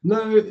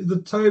 No,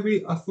 the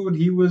Toby, I thought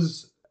he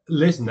was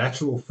less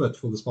natural fit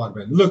for the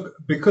Spider-Man. Look,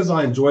 because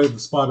I enjoyed the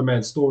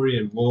Spider-Man story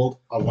and world,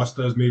 I watched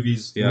those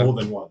movies more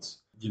than once.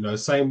 You know,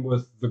 same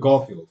with the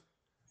Garfield.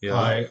 Yeah.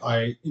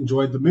 I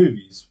enjoyed the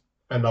movies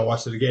and I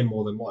watched it again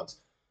more than once.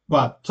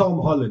 But Tom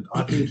Holland,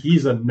 I think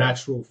he's a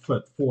natural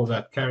fit for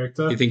that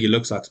character. You think he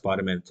looks like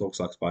Spider-Man,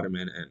 talks like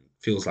Spider-Man, and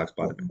feels like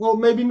Spider-Man? Well,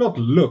 maybe not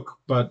look,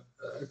 but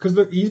because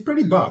he's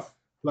pretty buff.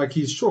 Like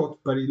he's short,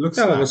 but he looks.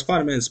 No, fat. well,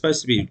 Spider-Man is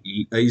supposed to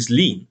be. He's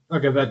lean.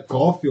 Okay, that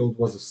Garfield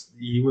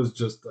he was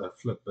just a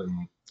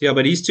flippin'. Yeah,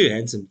 but he's too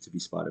handsome to be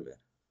Spider-Man.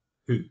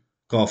 Who?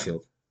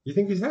 Garfield. You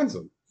think he's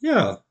handsome?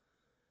 Yeah,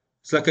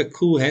 it's like a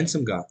cool,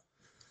 handsome guy.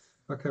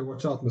 Okay,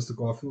 watch out, Mr.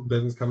 Garfield.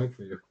 Bevan's coming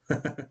for you.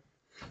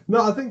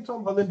 No, I think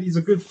Tom Holland is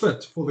a good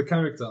fit for the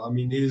character. I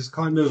mean, he's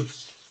kind of,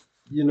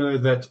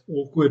 that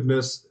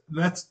awkwardness.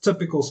 That's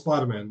typical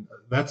Spider-Man.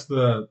 That's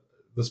the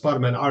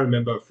Spider-Man I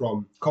remember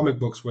from comic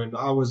books when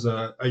I was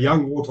a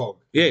young warthog.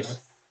 Yes.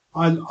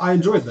 I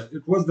enjoyed that.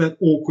 It was that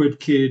awkward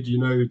kid,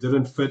 who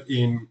didn't fit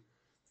in.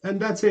 And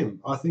that's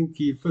him. I think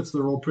he fits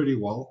the role pretty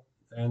well.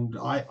 And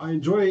I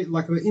enjoy,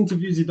 like, the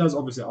interviews he does,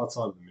 obviously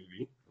outside of the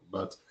movie.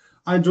 But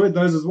I enjoyed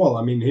those as well.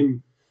 I mean,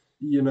 him,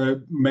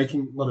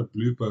 making, not a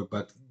blooper,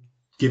 but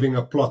giving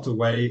a plot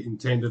away,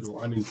 intended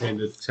or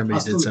unintended.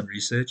 Somebody did some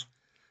research.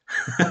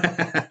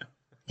 I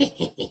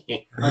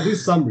do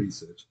some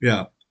research.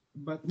 Yeah.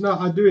 But no,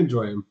 I do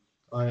enjoy him.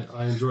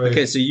 I enjoy.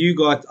 Okay, so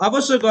I've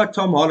also got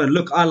Tom Holland.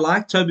 Look, I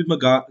like Tobey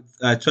Maguire.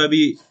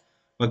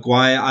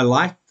 I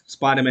like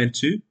Spider-Man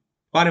 2.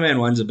 Spider-Man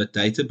 1's a bit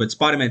dated, but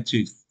Spider-Man 2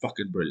 is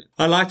fucking brilliant.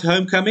 I liked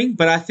Homecoming,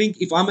 but I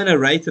think if I'm going to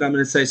rate it, I'm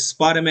going to say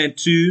Spider-Man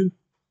 2,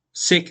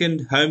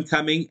 second,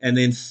 Homecoming, and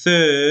then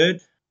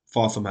third,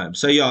 Far From Home.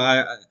 So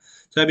yeah,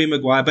 Tobey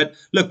Maguire. But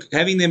look,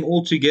 having them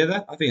all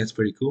together, I think that's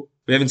pretty cool.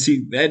 We haven't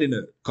seen that in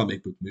a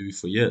comic book movie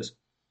for years.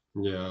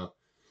 Yeah.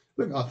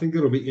 Look, I think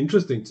it'll be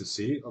interesting to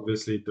see.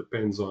 Obviously, it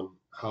depends on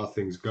how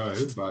things go,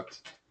 but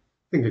I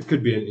think it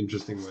could be an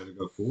interesting way to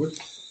go forward.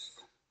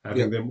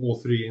 Having them all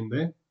 3 in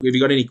there. Have you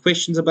got any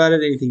questions about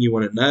it? Anything you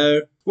want to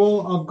know?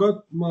 Well, I've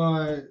got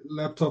my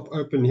laptop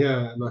open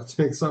here, and I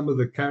think some of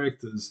the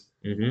characters,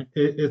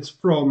 it's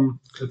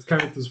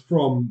characters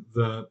from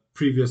the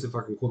previous, if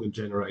I can call them,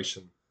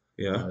 generation.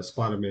 Yeah.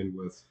 Spider-Man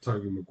with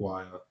Tobey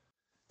Maguire.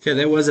 Okay,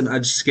 there was an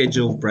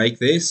unscheduled break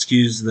there.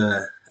 Excuse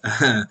the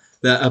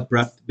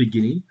abrupt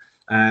beginning.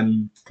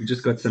 We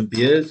just got some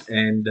beers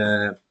and,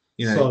 So,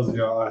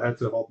 yeah, I had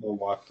to help my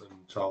wife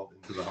and child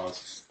into the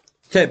house.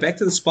 Okay, back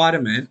to the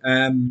Spider-Man.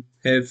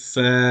 Have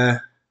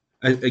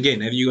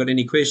you got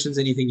any questions?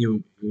 Anything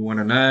you want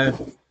to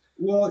know?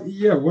 Well,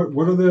 yeah.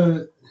 What are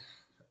the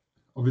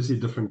obviously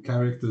different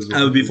characters?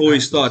 Before we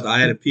start, I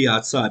had a pee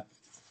outside.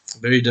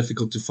 Very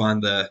difficult to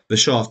find the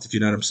shaft, if you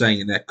know what I'm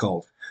saying, in that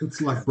cold. It's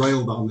like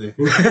Braille down there.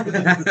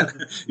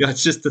 Yeah,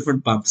 it's just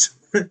different bumps.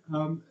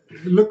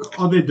 Look,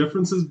 are there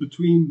differences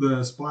between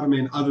the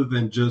Spider-Man other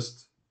than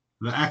just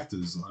the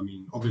actors? I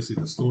mean, obviously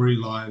the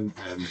storyline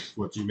and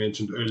what you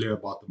mentioned earlier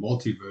about the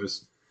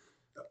multiverse.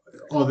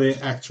 Are there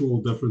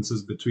actual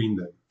differences between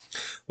them?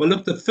 Well,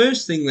 look, the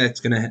first thing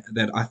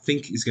that I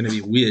think is gonna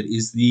be weird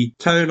is the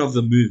tone of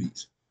the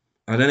movies.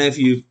 I don't know if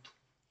you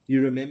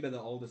remember the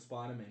older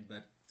Spider-Man,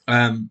 but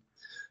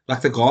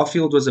like the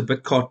Garfield was a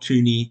bit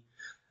cartoony,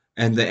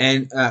 and the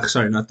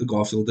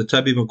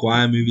Tobey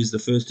Maguire movies, the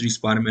first 3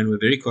 Spider-Man were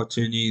very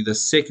cartoony. The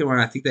second one,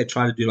 I think they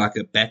tried to do like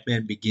a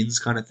Batman Begins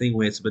kind of thing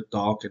where it's a bit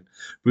dark and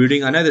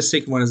brooding. I know the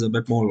second one is a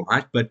bit more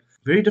light, but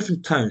very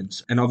different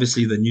tones. And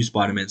obviously the new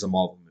Spider-Man's a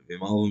Marvel movie.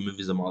 Marvel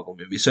movie is a Marvel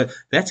movie. So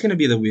that's going to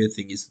be the weird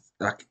thing is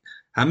like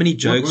how many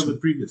jokes. What was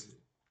it previously?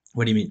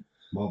 What do you mean?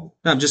 Marvel.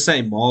 No, I'm just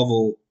saying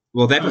Marvel.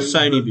 Well, that was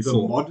Sony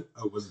before.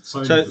 Was it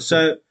Sony?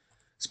 So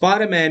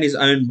Spider-Man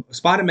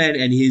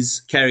and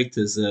his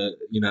characters,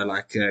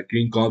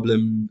 Green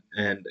Goblin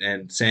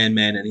and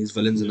Sandman and his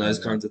villains and those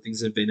kinds of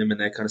things, and Venom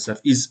and that kind of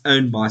stuff, is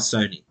owned by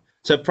Sony.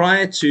 So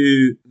prior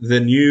to the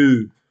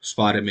new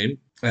Spider-Man,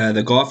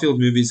 the Garfield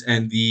movies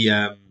and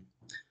the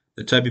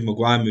The Tobey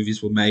Maguire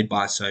movies were made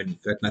by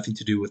Sony. They had nothing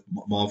to do with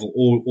Marvel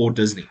or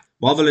Disney.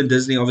 Marvel and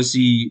Disney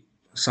obviously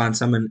signed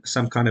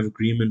some kind of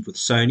agreement with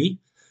Sony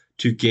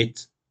to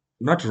get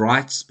not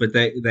rights, but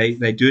they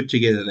do it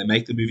together. They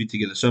make the movie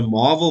together. So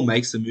Marvel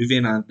makes the movie,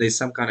 and there's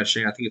some kind of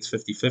sharing. I think it's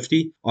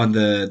 50-50 on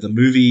the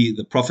movie,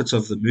 the profits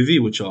of the movie,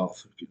 which are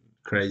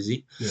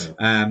crazy.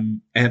 Yeah.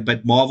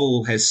 But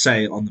Marvel has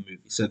say on the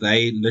movie, so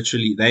they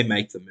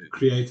make the movie.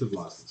 Creative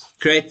license.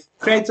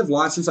 Creative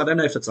license. I don't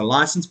know if it's a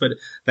license, but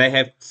they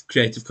have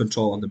creative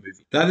control on the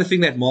movie. The other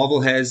thing that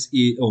Marvel has,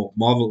 or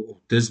Marvel or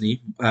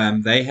Disney,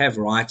 they have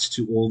rights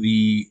to all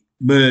the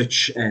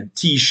merch and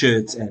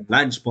T-shirts and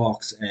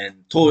lunchbox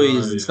and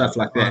toys and stuff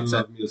like that. I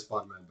love me a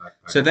Spider-Man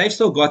backpack. So they've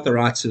still got the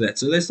rights to that.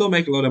 So they still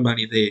make a lot of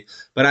money there.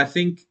 But I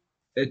think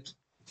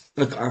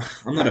look,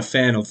 I'm not a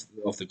fan of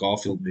the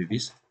Garfield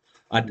movies.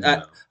 I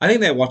think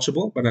they're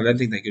watchable, but I don't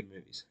think they're good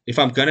movies. If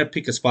I'm going to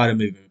pick a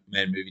Spider-Man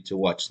movie to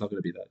watch, it's not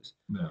going to be those.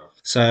 No.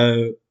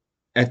 So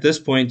at this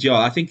point, yeah,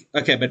 I think,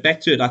 okay, but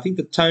back to it. I think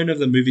the tone of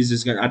the movies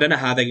is going to, I don't know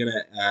how they're going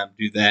to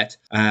do that.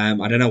 I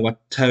don't know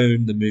what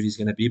tone the movie's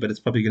going to be, but it's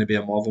probably going to be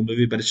a Marvel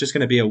movie, but it's just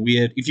going to be a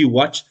weird, if you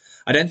watch,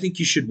 I don't think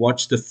you should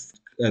watch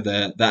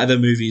the other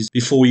movies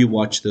before you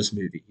watch this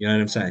movie. You know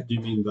what I'm saying? Do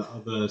you mean the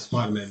other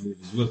Spider-Man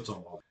movies with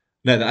Tom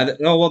Holland?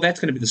 No, well, that's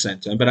going to be the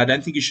same tone, but I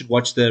don't think you should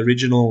watch the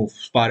original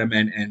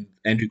Spider-Man and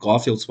Andrew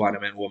Garfield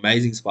Spider-Man or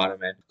Amazing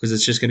Spider-Man because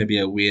it's just going to be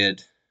a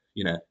weird,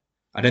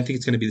 I don't think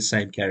it's going to be the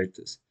same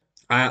characters.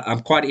 I'm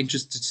quite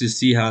interested to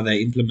see how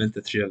they implement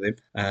the three of them.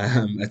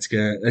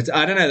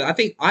 I don't know. I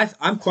think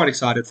I'm quite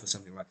excited for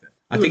something like that.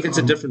 I think it's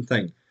a different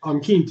thing.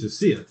 I'm keen to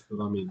see it,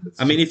 but I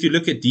mean, if you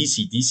look at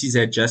DC's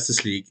had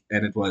Justice League,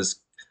 and it was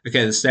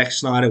okay. The Zack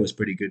Snyder was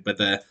pretty good, but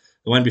the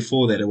one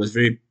before that, it was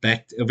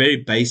very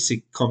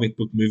basic comic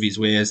book movies,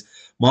 whereas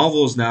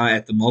Marvel's now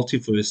at the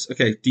multiverse.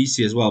 Okay,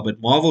 DC as well,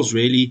 but Marvel's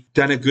really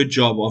done a good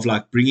job of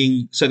like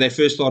bringing. So they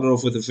first started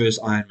off with the first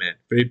Iron Man,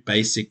 very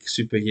basic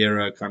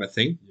superhero kind of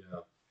thing,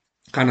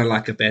 kind of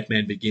like a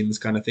Batman Begins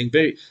kind of thing,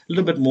 a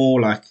little bit more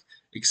like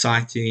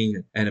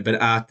exciting and a bit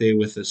out there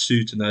with a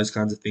suit and those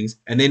kinds of things.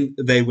 And then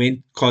they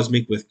went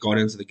cosmic with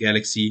Guardians of the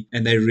Galaxy,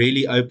 and they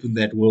really opened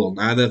that world.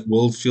 Now the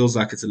world feels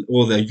like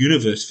or the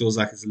universe feels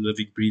like it's a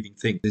living, breathing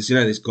thing.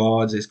 There's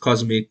gods, there's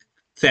cosmic,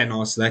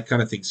 Thanos, that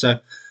kind of thing. So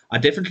I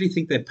definitely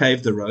think they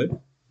paved the road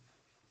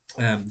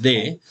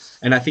there.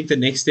 And I think the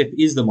next step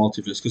is the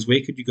multiverse, because where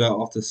could you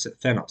go after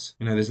Thanos?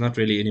 There's not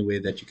really anywhere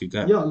that you could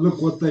go. Yeah,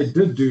 look, what they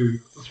did do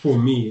for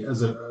me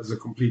as a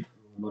complete,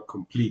 not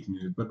complete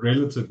noob, but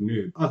relative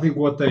noob. I think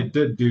what they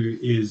did do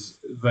is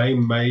they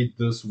made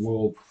this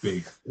world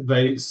big.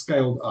 They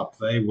scaled up.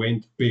 They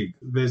went big.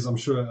 There's, I'm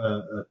sure,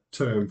 a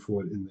term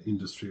for it in the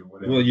industry or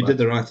whatever. Well, you did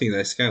the right thing.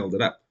 They scaled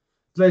it up.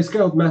 They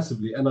scaled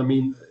massively, and I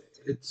mean,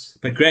 it's...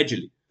 But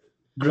gradually.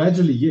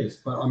 Gradually, yes.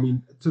 But I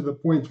mean, to the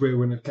point where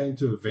when it came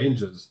to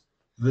Avengers,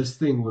 this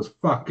thing was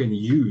fucking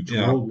huge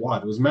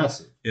worldwide. It was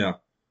massive. Yeah.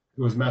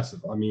 It was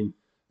massive. I mean,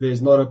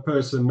 there's not a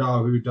person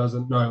now who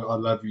doesn't know I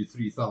Love You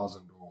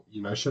 3000.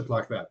 Shit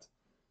like that.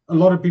 A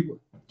lot of people.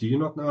 Do you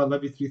not know I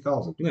Love You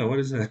 3000? No, what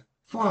is that?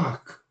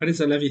 Fuck. What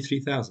is I Love You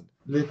 3000?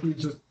 Let me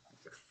just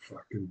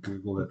fucking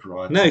Google it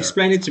right now. No,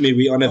 explain it to me.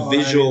 We're on a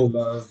visual.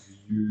 I Love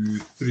You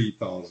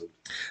 3000.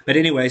 But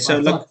anyway, so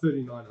look.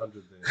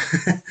 3900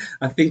 there.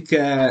 I think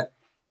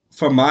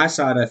from my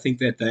side, I think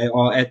that they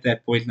are at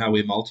that point now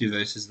where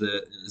multiverse is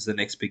the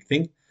next big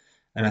thing.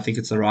 And I think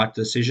it's the right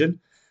decision.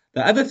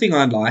 The other thing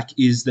I like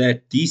is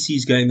that DC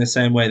is going the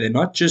same way. They're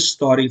not just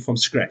starting from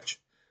scratch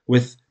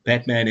with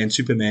Batman and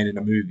Superman in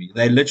a movie.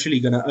 They're literally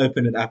going to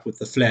open it up with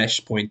the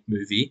Flashpoint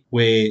movie,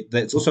 where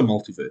that's also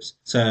multiverse.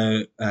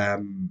 So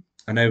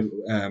I know.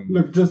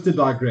 Look, just to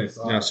digress.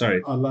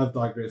 Sorry. I love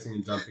digressing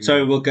and jumping.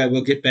 So we'll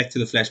get back to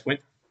the Flashpoint.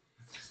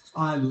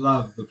 I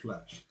love the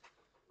Flash.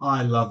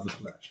 I love the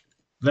Flash.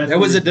 That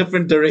was a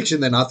different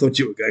direction than I thought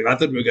you were going. I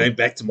thought we were going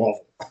back to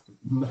Marvel.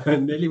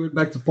 Nearly went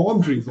back to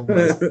palm trees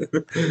almost.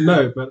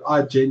 No, but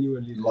I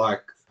genuinely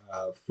like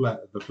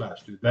the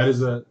Flash, dude. That is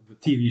the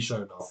TV show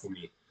now for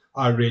me.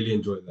 I really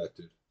enjoy that,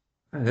 dude.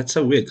 Oh, that's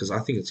so weird because I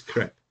think it's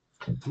crap.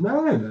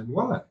 No, man,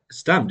 why?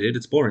 It's dumb, dude.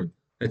 It's boring.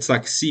 It's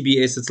like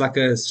CBS. It's like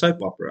a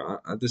soap opera.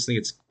 I just think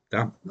it's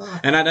dumb. No.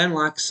 And I don't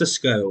like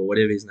Cisco or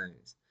whatever his name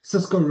is.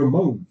 Cisco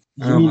Ramon.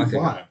 You mean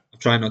why? I'm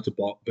trying not to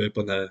burp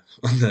on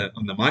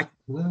the mic.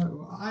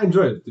 No, I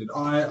enjoyed it, dude.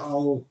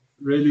 I'll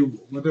really.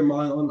 What am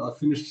I on? I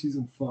finished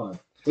season 5.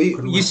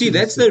 Well, you see,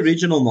 that's the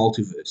original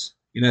multiverse.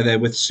 They're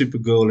with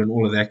Supergirl and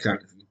all of that kind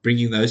of thing.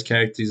 Bringing those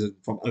characters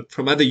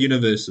from other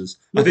universes.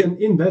 Look, I think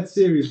in that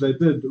series they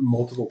did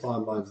multiple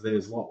timelines there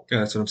as well.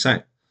 Yeah, that's what I'm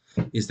saying.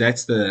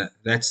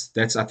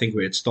 That's I think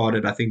where it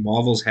started. I think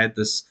Marvel's had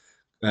this.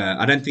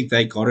 I don't think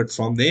they got it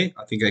from there.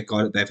 I think they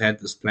got it. They've had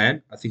this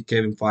plan. I think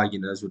Kevin Feige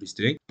knows what he's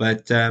doing.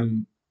 But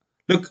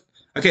look,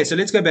 okay, so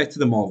let's go back to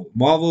the Marvel.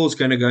 Marvel's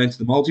going to go into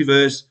the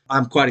multiverse.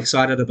 I'm quite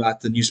excited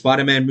about the new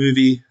Spider-Man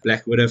movie.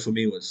 Black Widow for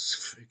me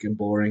was freaking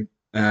boring.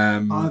 I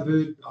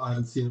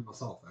haven't seen it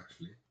myself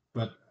actually,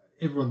 but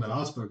everyone that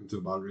I've spoken to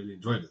about really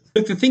enjoyed it.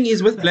 Look, the thing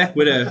is with Black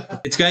Widow,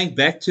 it's going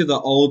back to the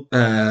old,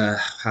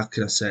 how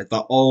can I say it?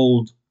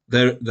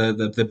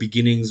 The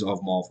beginnings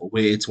of Marvel,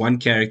 where it's one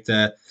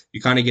character, you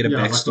kind of get a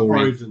Like the backstory.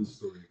 origin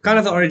story. Kind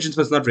of the origins,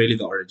 but it's not really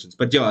the origins.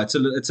 But yeah, it's a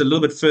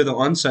little bit further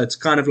on, so it's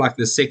kind of like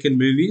the second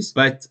movies.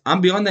 But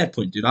I'm beyond that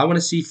point, dude. I want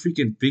to see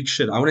freaking big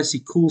shit. I want to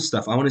see cool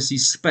stuff. I want to see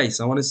space.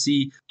 I want to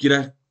see,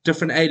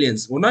 different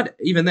aliens. Well, not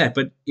even that,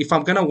 but if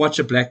I'm going to watch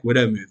a Black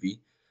Widow movie,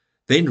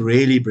 then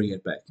really bring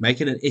it back. Make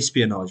it an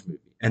espionage movie.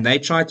 And they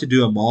tried to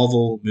do a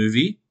Marvel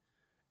movie,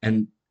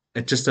 and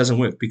it just doesn't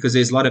work because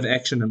there's a lot of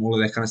action and all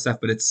of that kind of stuff,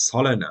 but it's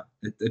hollow now.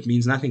 It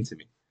means nothing to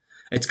me.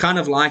 It's kind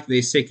of like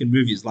their second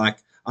movies, like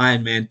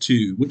Iron Man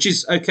 2, which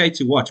is okay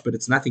to watch, but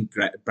it's nothing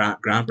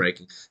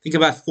groundbreaking. Think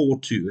about Thor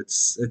 2.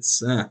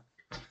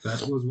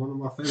 That was one of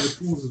my favorite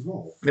Thors as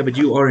well. Yeah, but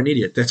you are an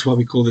idiot. That's why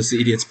we call this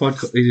the Idiots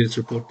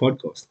Report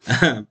podcast.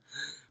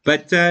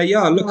 But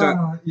yeah, look.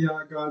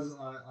 Guys,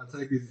 I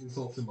take these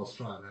insults in my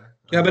stride.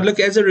 Yeah, but look,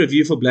 as a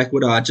review for Black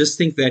Widow, I just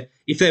think that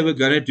if they were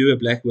going to do a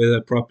Black Widow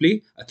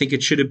properly, I think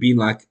it should have been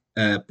like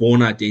a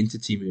Bourne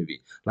Identity movie,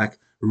 like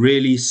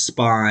really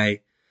spy,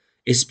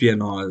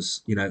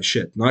 espionage,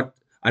 shit.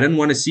 I didn't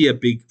want to see a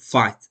big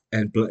fight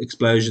and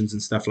explosions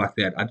and stuff like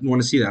that. I didn't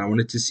want to see that. I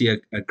wanted to see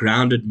a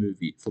grounded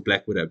movie for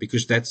Black Widow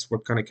because that's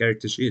what kind of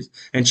character she is,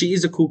 and she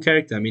is a cool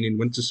character. I mean, in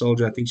Winter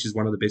Soldier, I think she's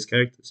one of the best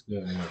characters.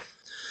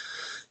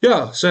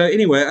 Yeah, so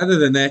anyway, other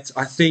than that,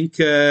 I think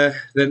the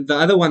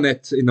other one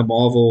that in the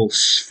Marvel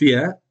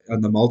sphere, on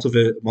the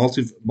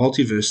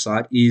multiverse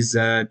side, is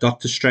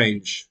Doctor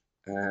Strange.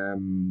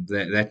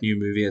 That new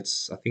movie, I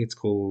think it's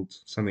called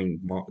something.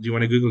 Do you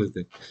want to Google it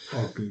then?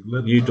 I'll Google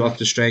it. New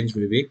Doctor Strange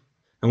movie.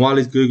 And while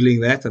he's Googling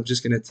that, I'm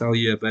just going to tell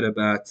you a bit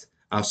about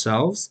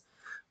ourselves.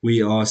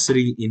 We are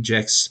sitting in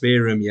Jack's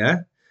spare room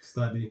here.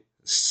 Study.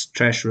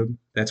 Trash room.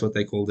 That's what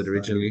they called it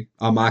originally.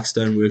 Our mics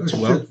don't work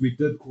too well. We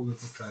did call it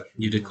the trash room.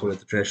 You did call it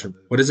the trash room.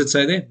 What does it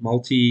say there?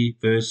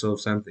 Multiverse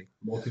of something.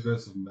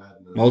 Multiverse of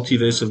madness.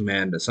 Multiverse of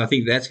madness. I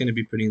think that's going to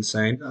be pretty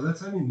insane. Yeah,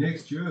 that's only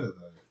next year, though.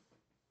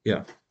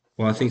 Yeah.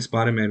 Well, I think when's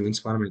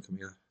Spider-Man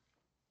coming out?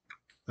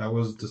 That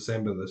was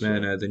December this year.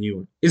 No, the new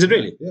one. Is it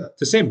really? Yeah.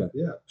 December?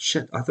 Yeah.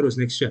 Shit, I thought it was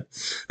next year.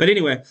 But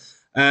anyway,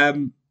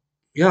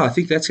 yeah, I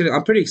think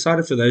I'm pretty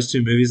excited for those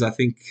two movies. I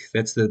think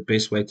that's the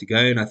best way to go,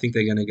 and I think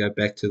they're going to go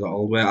back to the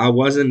old way. I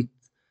wasn't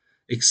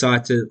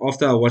excited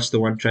after I watched the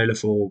one trailer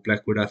for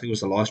Black Widow. I think it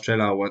was the last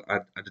trailer. I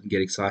didn't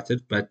get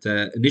excited, but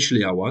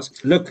initially I was.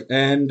 Look,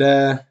 and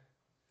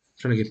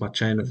trying to get my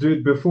chain of...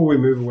 Dude, before we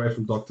move away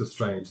from Doctor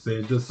Strange,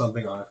 there's just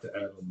something I have to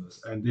add on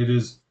this, and it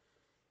is,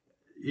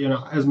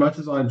 as much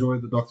as I enjoy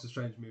the Doctor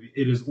Strange movie,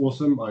 it is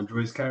awesome. I enjoy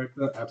his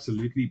character,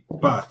 absolutely.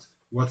 But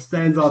what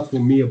stands out for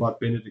me about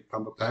Benedict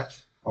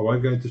Cumberbatch, I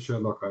won't go into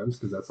Sherlock Holmes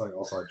because that's something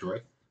else I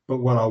enjoy. But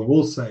what I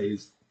will say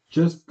is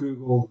just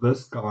Google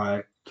this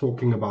guy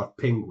talking about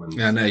penguins.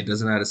 Yeah, no, he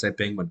doesn't know how to say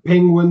penguin.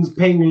 Penguins,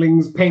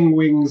 penglings,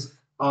 penguins.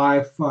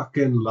 I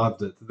fucking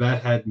loved it.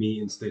 That had me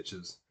in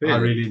stitches. Really? I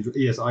really enjoy.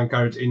 Yes, I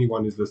encourage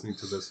anyone who's listening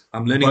to this.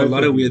 I'm learning a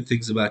lot of weird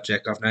things about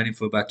Jack. I've known him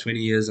for about 20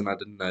 years and I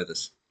didn't know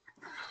this.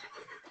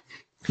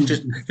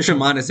 Just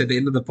remind us at the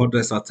end of the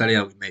podcast, I'll tell you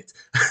how we met.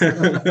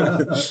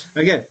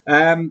 Okay.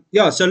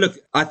 Yeah, so look,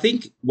 I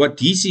think what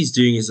DC is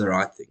doing is the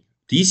right thing.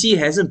 DC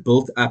hasn't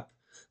built up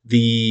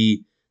they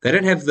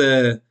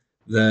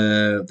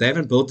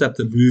haven't built up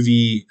the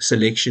movie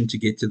selection to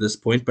get to this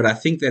point, but I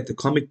think that the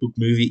comic book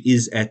movie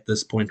is at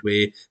this point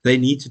where they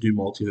need to do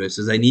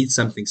multiverses. They need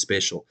something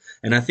special.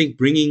 And I think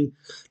doing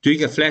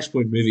a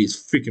Flashpoint movie is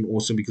freaking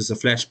awesome because the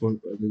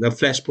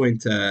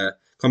Flashpoint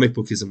comic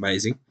book is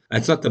amazing.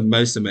 It's not the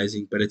most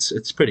amazing, but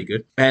it's pretty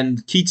good.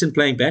 And Keaton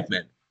playing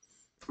Batman.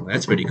 Well,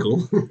 that's pretty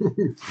cool.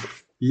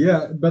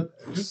 Yeah, but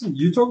listen,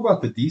 you talk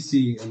about the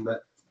DC, and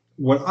that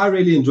what I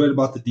really enjoyed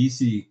about the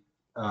DC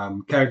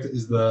character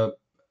is the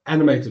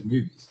animated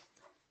movies.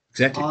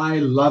 Exactly. I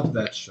love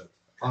that shit.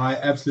 I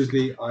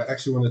actually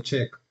want to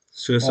check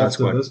Suicide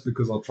Squad this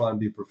because I'll try and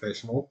be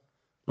professional.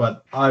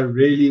 But I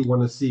really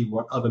want to see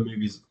what other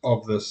movies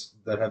of this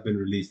that have been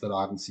released that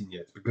I haven't seen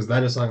yet, because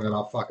that is something that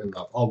I fucking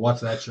love. I'll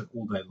watch that shit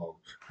all day long.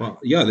 Well,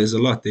 yeah, there's a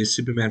lot. There's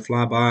Superman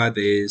Flyby.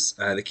 There's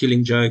The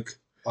Killing Joke.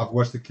 I've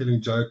watched The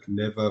Killing Joke.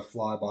 Never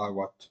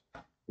Flyby.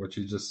 What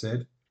you just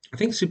said. I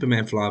think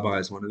Superman Flyby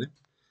is one of them.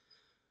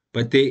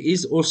 But there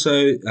is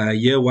also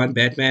Year One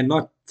Batman.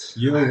 Not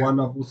Year One.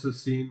 I've also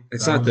seen.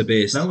 It's not the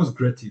best. That was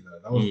gritty though.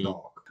 That was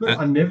dark. But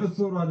I never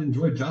thought I'd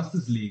enjoy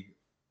Justice League.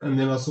 And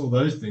then I saw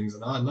those things,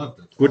 and I loved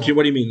it. What do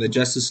you mean, the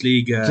Justice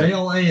League?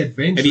 JLA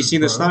Adventures. Have you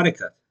seen the Snyder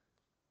Cut?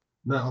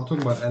 No, I'm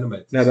talking about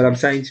animated. No, but I'm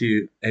saying to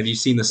you, have you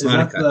seen the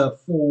Snyder Cut? The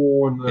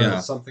 4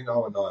 and something?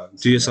 Oh, no, I haven't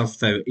Do yourself a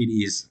favor.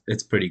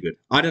 It's pretty good.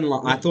 I didn't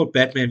like. I thought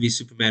Batman v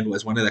Superman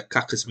was one of the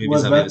cuckest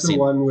movies I've ever seen.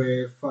 Was that the one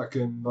where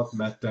fucking not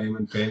Matt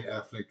Damon, Ben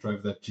Affleck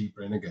drove that Jeep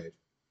Renegade?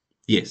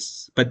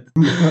 Yes, but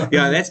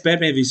yeah, that's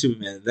Batman v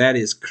Superman. That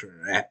is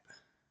crap.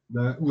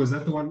 No, was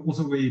that the one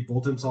also where he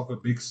bought himself a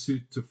big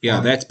suit to fight?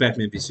 Yeah, that's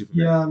Batman v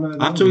Superman. Yeah, no.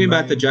 I'm talking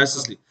about the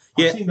Justice League.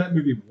 I've seen that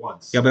movie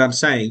once. Yeah, but I'm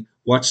saying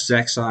watch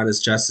Zack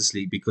Snyder's Justice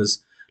League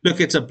because Look,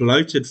 it's a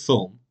bloated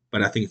film,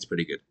 but I think it's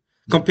pretty good.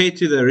 Compared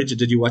to the original,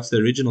 did you watch the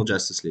original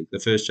Justice League, the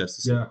first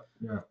Justice League?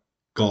 Yeah.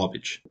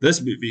 Garbage. This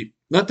movie,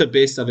 not the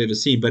best I've ever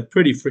seen, but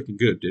pretty freaking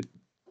good, dude.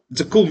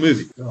 It's a cool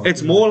movie. Oh,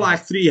 It's good. more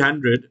like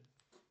 300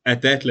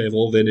 at that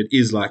level than it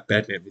is like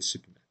Batman v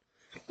Superman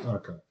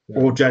Okay. Yeah.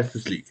 or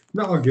Justice League.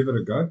 No, I'll give it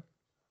a go.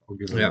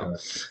 Yeah.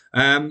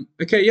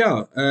 Okay.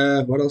 Yeah.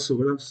 What else?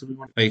 What else do we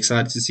want? Are you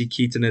excited to see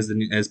Keaton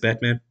as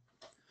Batman?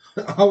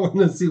 I want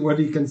to see what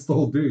he can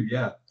still do.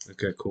 Yeah.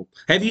 Okay. Cool.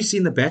 Have you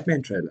seen the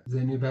Batman trailer? Is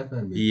there a new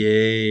Batman movie?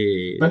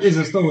 Yeah. But is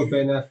it still with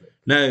Ben Affleck?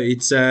 No,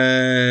 it's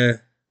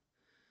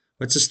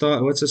what's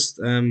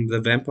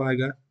the vampire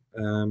guy?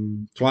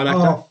 Twilight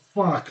guy. Oh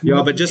fuck! Yeah,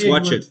 not but just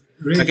watch Edward it.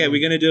 Reed. Okay,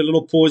 we're gonna do a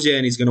little pause here,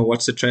 and he's gonna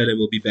watch the trailer.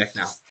 We'll be back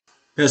now.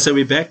 Yeah, so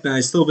we're back now.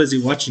 He's still busy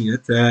watching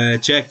it.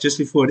 Jack, just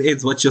before it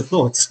ends, what's your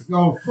thoughts?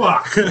 Oh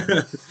fuck!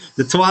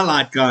 The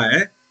Twilight guy,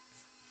 eh?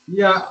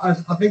 Yeah,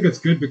 I think it's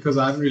good because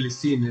I haven't really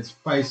seen his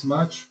face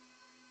much.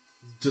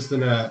 He's just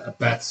in a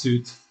bat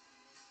suit,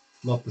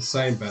 not the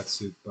same bat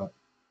suit, but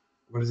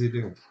what is he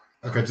doing?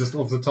 Okay, just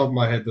off the top of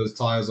my head, those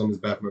tires on his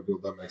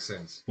Batmobile don't make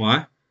sense.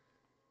 Why?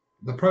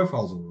 The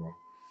profile's all wrong.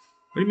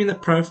 What do you mean the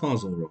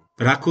profile's all wrong?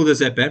 But how cool does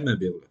that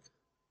Batmobile look?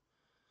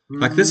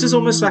 Like, this is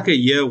almost like a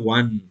year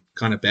one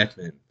kind of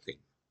Batman thing,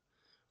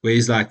 where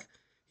he's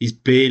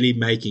barely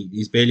making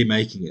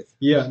it.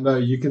 Yeah, no,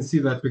 you can see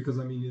that because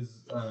I mean his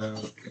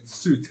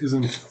suit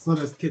it's not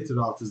as kitted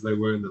out as they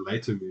were in the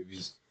later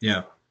movies.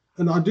 Yeah.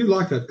 And I do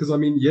like that because I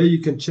mean, yeah,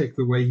 you can check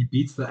the way he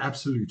beats the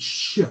absolute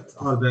shit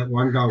out of that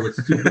one guy with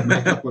stupid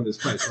makeup on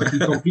his face. Like he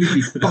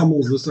completely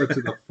pummels this to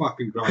the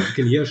fucking ground. You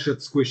can hear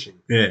shit squishing.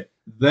 Yeah.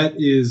 That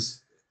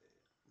is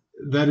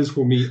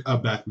for me a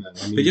Batman.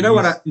 I mean, But you know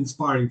what?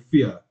 Inspiring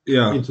fear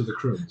into the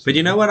criminals. But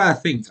you know what I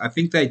think? I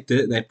think they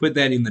put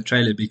that in the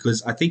trailer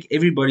because I think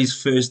everybody's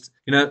first.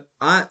 You know,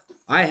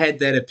 I had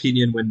that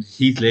opinion when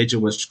Heath Ledger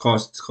was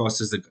cast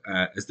as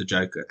the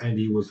Joker, and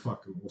he was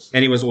fucking awesome.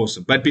 And he was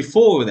awesome. But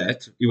before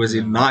that, he was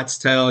in Knight's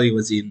Tale. He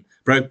was in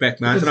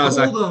Brokeback Mountain. I was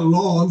like,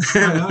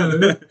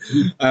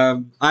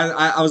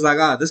 I was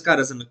like, this guy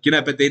doesn't look, you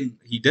know. But then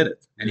he did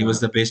it, and he was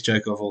the best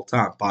Joker of all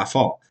time by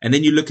far. And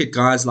then you look at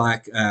guys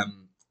like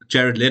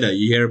Jared Leto.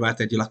 You hear about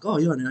that, you're like, oh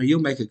yeah, no, he'll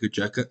make a good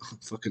Joker.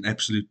 Fucking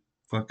absolute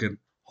fucking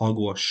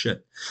hogwash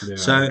shit. Yeah,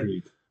 so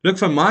look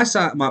from my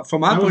side,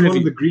 from my point of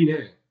view, the green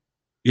hair.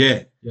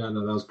 Yeah. Yeah,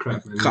 no, that was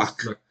crap, man.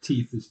 Cock. Like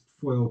teeth, his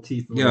foil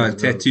teeth. Yeah,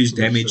 tattoos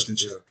damaged and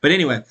shit. But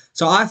anyway,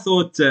 so I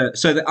thought,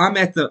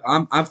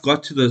 I've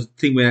got to the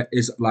thing where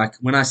is like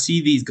when I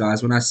see these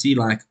guys, when I see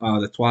like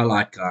the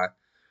Twilight guy,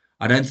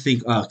 I don't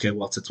think, oh, okay,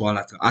 well, it's a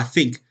Twilight guy. I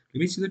think,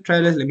 let me see the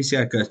trailer, let me see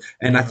how it goes.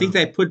 And I think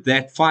they put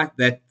that fight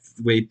that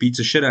where he beats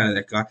the shit out of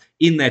that guy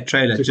in that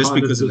trailer to just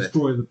because of that.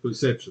 Destroy the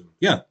perception.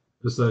 Yeah.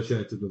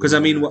 Associated with because I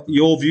mean,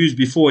 your views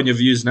before and your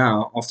views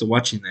now after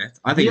watching that,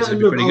 I think it's going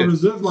to be pretty good. I'll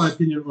reserve my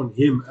opinion on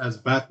him as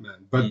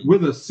Batman, but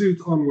with a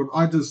suit on, what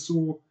I just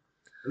saw,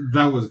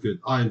 that was good.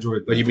 I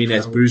enjoyed that. What do you mean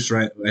as Bruce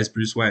Wayne?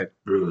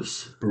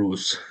 Bruce.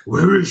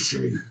 Where is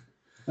she?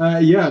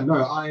 Yeah, no,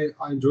 I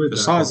enjoyed the that.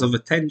 size of a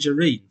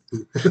tangerine.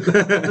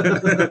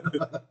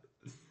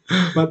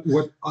 But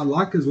what I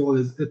like as well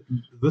is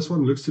this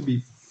one looks to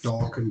be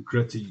dark and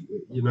gritty,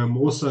 you know,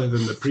 more so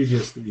than the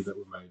previous three that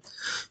were made.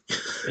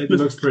 It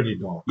looks pretty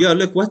dark. Yeah,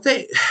 look,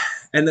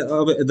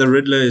 the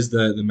Riddler is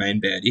the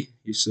main baddie.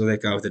 You saw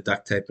that guy with the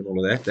duct tape and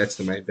all of that. That's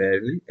the main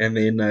baddie. And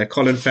then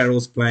Colin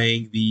Farrell's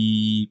playing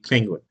the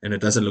Penguin. And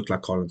it doesn't look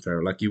like Colin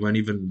Farrell. Like, you won't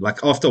even,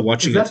 like, after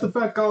watching it. Is that the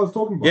fat guy I was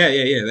talking about?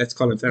 Yeah, that's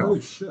Colin Farrell. Oh,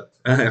 shit.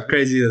 How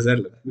crazy does that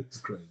look? It's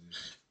crazy.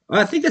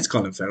 I think it's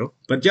Colin Farrell.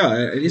 But yeah,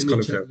 it is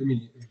Colin Farrell. Let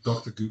me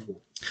Dr.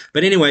 Google.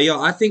 But anyway, yeah,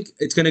 I think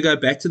it's going to go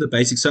back to the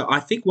basics. So I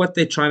think what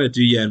they're trying to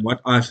do here and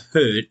what I've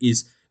heard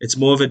is it's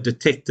more of a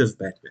detective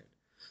Batman.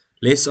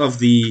 Less of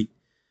the...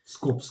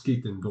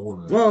 Skopskit and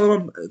Dorner.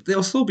 Well,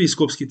 there'll still be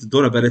Skopskit and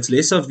Dorner, but it's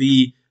less of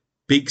the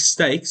big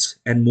stakes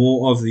and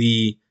more of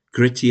the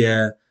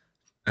grittier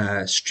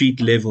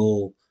street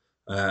level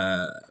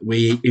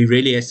where he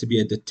really has to be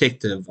a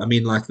detective. I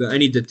mean, like the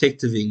only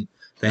detectiving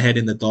they had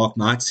in the Dark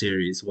Knight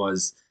series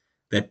was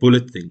that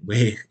bullet thing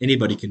where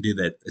anybody can do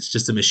that. It's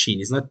just a machine.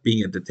 He's not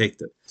being a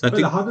detective. So I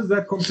think, how does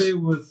that compare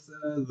with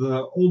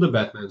the older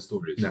Batman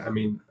stories? No, I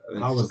mean,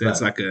 how was that's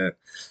that?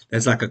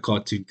 That's like a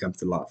cartoon come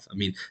to life. I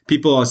mean,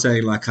 people are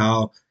saying like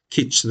how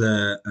kitsch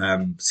the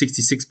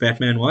 66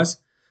 Batman was.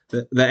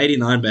 The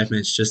 89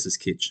 Batman's just as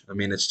kitsch. I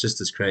mean, it's just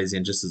as crazy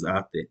and just as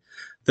out there.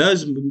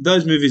 Those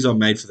movies are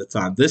made for the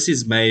time. This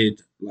is made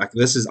like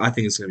this is. I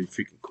think it's going to be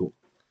freaking cool.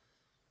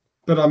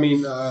 But I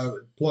mean,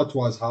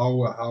 plot-wise,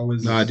 how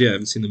is... No idea. I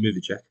haven't seen the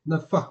movie, Jack. No,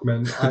 fuck,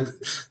 man.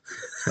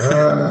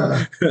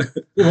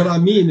 What I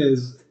mean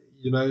is,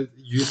 you know,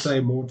 you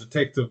say more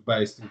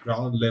detective-based and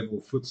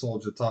ground-level foot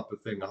soldier type of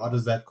thing. How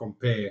does that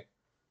compare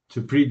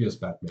to previous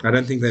Batman? I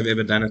don't think they've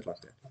ever done it like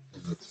that.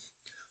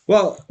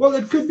 Well,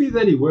 it could be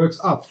that he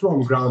works up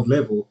from ground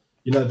level.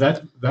 You know,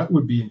 that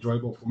would be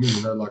enjoyable for me.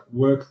 You know, like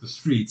work the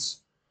streets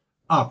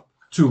up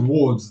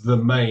towards the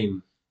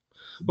main,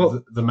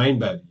 the main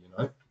baddie.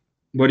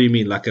 What do you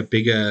mean? Like a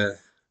bigger...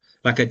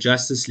 like a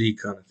Justice League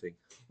kind of thing.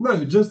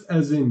 No, just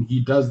as in he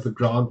does the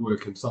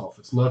groundwork himself.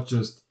 It's not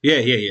just Yeah.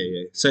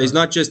 So he's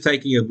not just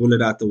taking a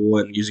bullet out the wall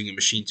and using a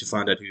machine to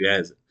find out who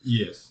has it.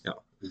 yes, Yeah.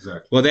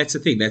 exactly. Well, that's the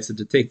thing. That's a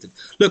detective.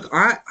 Look,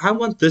 I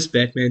want this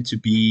Batman to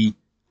be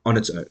on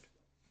its own.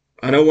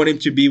 I don't want him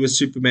to be with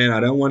Superman. I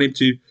don't want him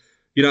to,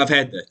 I've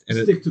had that.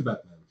 And Stick to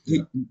Batman.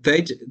 Yeah.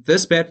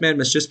 this Batman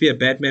must just be a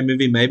Batman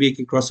movie. Maybe it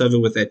can cross over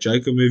with that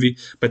Joker movie,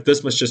 but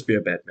this must just be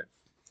a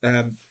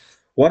Batman.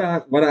 What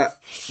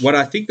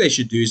I think they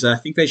should do is I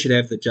think they should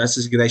have the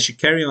Justice League. They should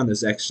carry on the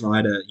Zack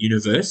Snyder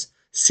universe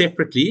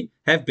separately.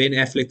 Have Ben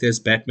Affleck as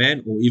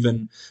Batman, or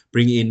even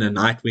bring in a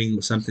Nightwing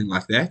or something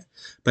like that.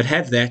 But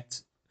have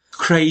that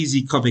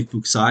crazy comic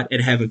book side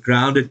and have a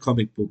grounded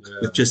comic book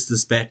with just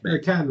this Batman. They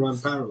can run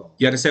parallel.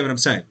 You understand what I'm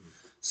saying?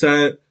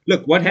 So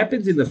look, what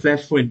happens in the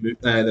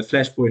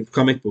Flashpoint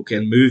comic book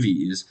and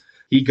movie is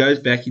he goes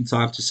back in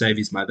time to save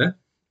his mother.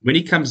 When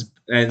he comes,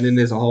 and then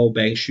there's a whole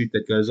bang shoot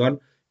that goes on.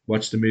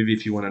 Watch the movie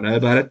if you want to know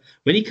about it.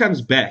 When he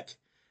comes back,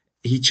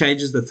 he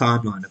changes the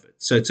timeline of it.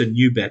 So it's a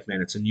new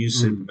Batman. It's a new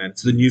Superman.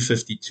 It's the new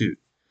 52.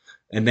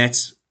 And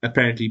that's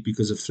apparently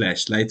because of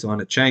Flash. Later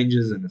on, it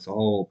changes and it's a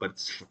whole, but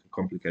it's fucking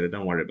complicated.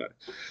 Don't worry about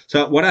it.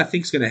 So what I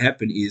think is going to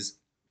happen is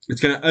it's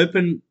going to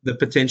open the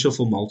potential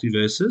for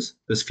multiverses,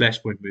 this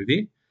Flashpoint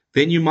movie.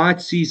 Then you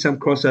might see some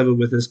crossover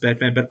with this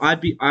Batman. But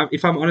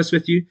if I'm honest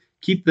with you,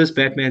 keep this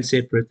Batman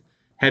separate.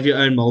 Have your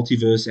own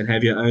multiverse and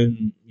have your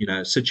own,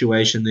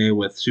 situation there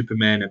with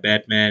Superman and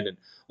Batman and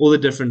all the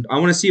different. I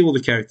want to see all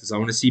the characters. I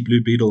want to see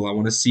Blue Beetle. I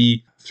want to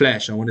see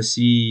Flash. I want to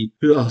see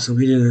who else?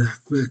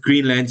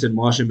 Green Lantern,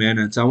 Martian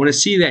Manhunter. I want to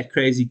see that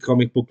crazy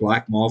comic book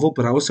like Marvel,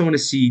 but I also want to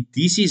see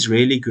DC's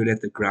really good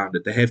at the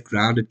grounded. They have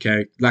grounded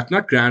characters, like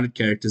not grounded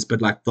characters,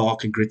 but like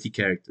dark and gritty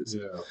characters.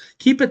 Yeah.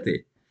 Keep it there.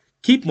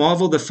 Keep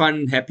Marvel the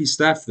fun, happy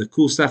stuff, the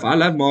cool stuff. I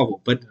love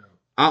Marvel, but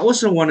I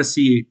also want to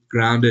see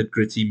grounded,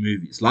 gritty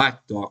movies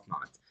like Dark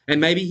Knight. And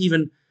maybe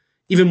even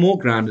more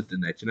grounded than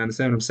that. You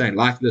understand what I'm saying?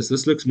 Like this.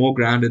 This looks more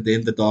grounded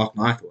than The Dark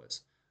Knight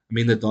was. I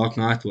mean, The Dark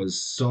Knight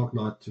was... Dark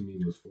Knight to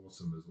me was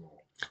awesome as well.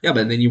 Yeah,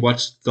 but then you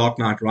watched Dark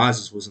Knight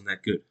Rises. Wasn't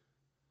that good?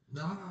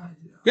 Nah,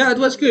 yeah, it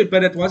was good,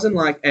 but it wasn't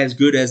like as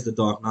good as The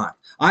Dark Knight.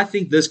 I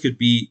think this could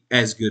be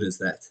as good as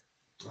that.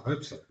 I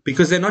hope so.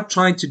 Because they're not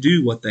trying to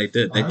do what they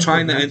did. They're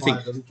trying their own thing.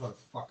 Doesn't try to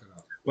fuck it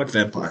up. What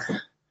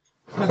vampire?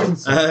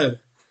 Pattinson.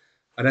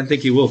 I don't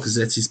think he will because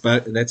that's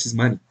his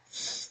money.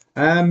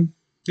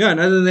 Yeah,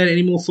 and other than that,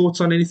 any more thoughts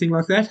on anything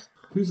like that?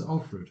 Who's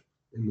Alfred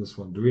in this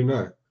one? Do we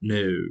know?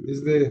 No.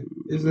 Is there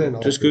an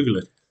Alfred? Just Google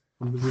it.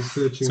 I'm busy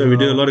searching So we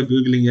do a now. lot of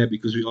Googling here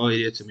because we are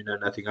idiots and we know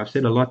nothing. I've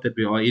said a lot that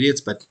we are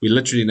idiots, but we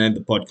literally named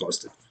the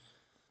podcast it.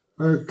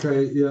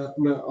 Okay, yeah,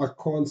 no, I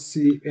can't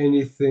see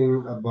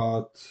anything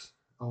about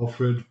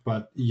Alfred,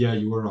 but yeah,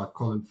 you were right.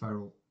 Colin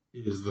Farrell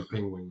is the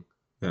Penguin.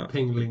 Yeah.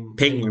 Penguin.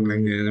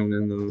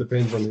 Penguin.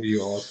 Depends on who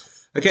you ask.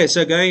 Okay,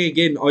 so going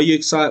again, are you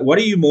excited? What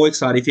are you more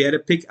excited if you had to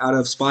pick out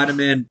of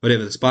Spider-Man,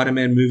 whatever, the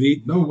Spider-Man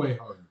movie, No Way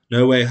Home.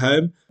 No Way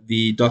Home,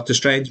 the Doctor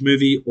Strange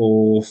movie,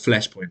 or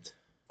Flashpoint?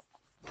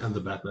 And the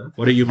Batman.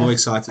 What are you more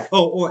excited?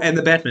 And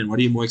the Batman. What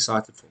are you more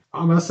excited for?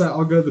 I must say,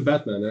 I'll go the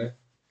Batman, eh?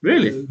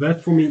 Really?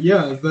 That for me,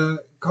 yeah,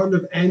 the kind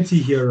of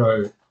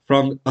anti-hero.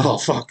 From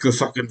the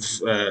fucking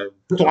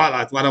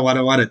Twilight,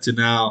 wada to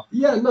now.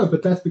 Yeah, no,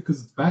 but that's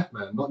because it's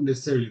Batman, not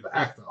necessarily the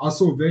actor. I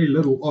saw very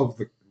little of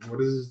the, what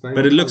is his name?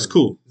 But it looks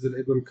cool. Is it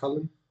Edwin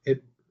Cullen?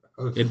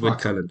 Edward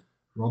Cullen.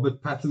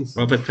 Robert Pattinson.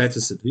 Robert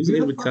Pattinson. Who's Who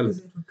the Edward fuck Cullen? is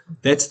Edward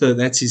Cullen?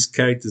 That's his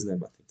character's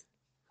name, I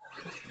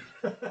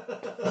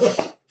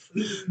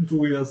think.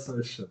 We are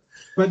so shit.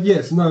 But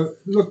yes, no,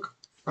 look,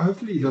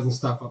 hopefully he doesn't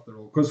stuff up the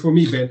role. Because for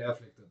me, Ben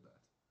Affleck did that.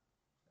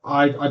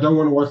 I don't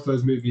want to watch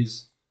those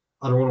movies.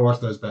 I don't want to watch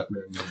those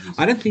Batman movies.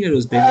 I don't think it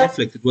was Ben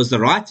Affleck. It was the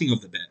writing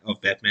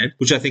of Batman,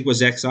 which I think was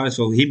Zack Snyder.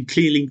 So him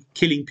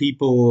killing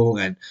people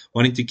and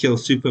wanting to kill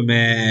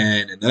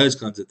Superman and those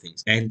kinds of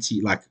things.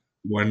 Like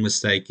one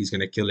mistake, he's going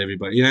to kill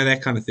everybody. You know,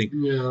 that kind of thing.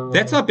 Yeah.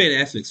 That's not Ben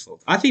Affleck's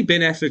fault. I think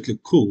Ben Affleck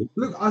looked cool.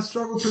 Look, I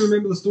struggle to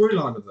remember the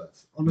storyline of that.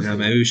 Honestly. Yeah,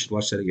 maybe we should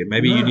watch that again.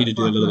 Maybe you need to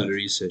do a little bit of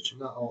research.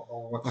 No,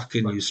 I'll watch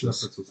Fucking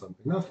useless. snippets or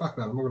something. No, fuck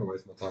that. I'm not going to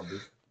waste my time,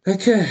 dude.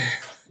 Okay.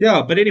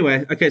 Yeah, but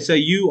anyway. Okay, so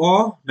you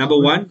are number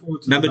I'm one. looking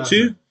forward to Number the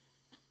two?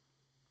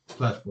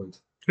 Flashpoint.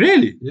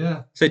 Really?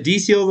 Yeah. So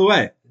DC all the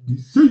way.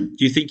 DC.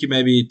 Do you think you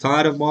may be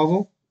tired of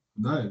Marvel?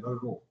 No, not at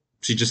all.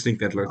 So you just think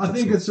that... I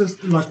think it's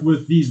just like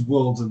with these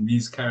worlds and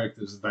these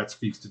characters that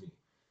speaks to me.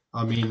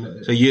 I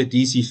mean... So you're a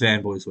DC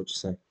fanboy is what you're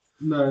saying?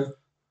 No.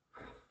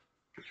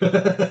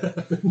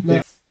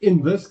 No.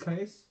 In this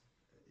case,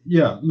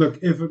 yeah, look,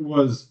 if it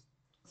was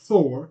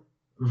Thor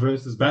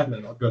versus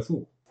Batman, I'd go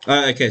Thor.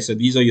 Okay, so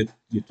these are your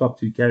top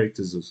two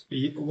characters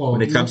Well,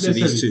 when it comes to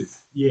these two.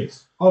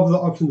 Yes. Of the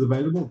options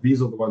available,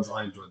 these are the ones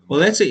I enjoy the most. Well,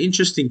 that's an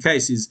interesting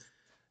case is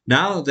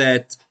now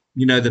that,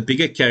 the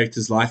bigger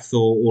characters like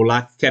Thor or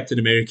like Captain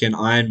America and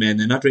Iron Man,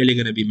 they're not really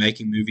going to be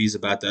making movies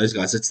about those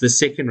guys. It's the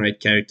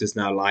second-rate characters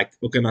now like,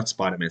 okay, not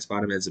Spider-Man.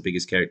 Spider-Man's the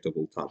biggest character of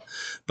all time.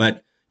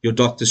 But your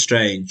Doctor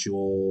Strange,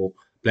 your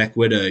Black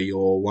Widow,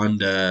 your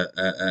Wanda,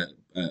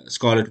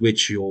 Scarlet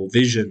Witch, your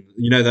Vision.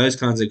 Those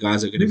kinds of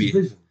guys are going to be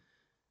Vision?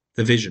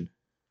 the Vision.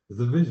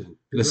 The Vision.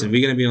 Listen,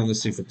 we're going to be on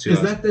this thing for 2 Is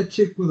hours. that the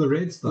chick with the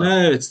red stuff?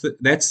 No,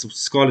 that's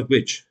Scarlet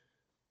Witch.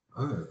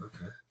 Oh,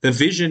 okay. The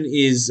Vision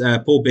is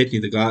Paul Bettany,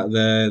 the guy,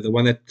 the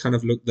one that kind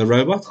of looked the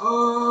robot.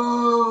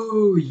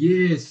 Oh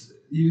yes,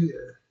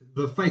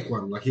 the fake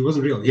one. Like he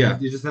wasn't real. Yeah.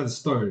 You just had a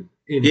stone.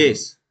 In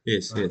Yes.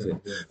 Okay, Yeah.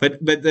 yeah.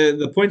 But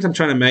the point I'm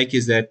trying to make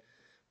is that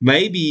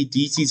maybe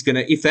DC's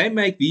gonna, if they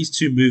make these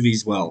two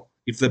movies well,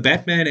 if the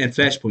Batman and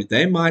Flashpoint,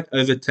 they might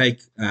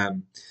overtake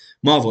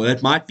Marvel.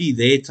 It might be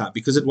their time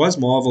because it was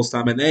Marvel's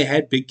time and they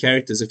had big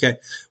characters. Okay,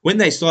 when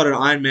they started,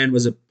 Iron Man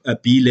was a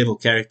B-level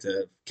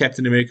character.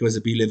 Captain America was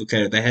a B-level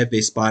character. They had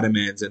their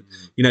Spider-Mans and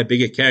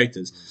bigger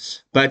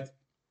characters, but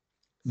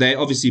they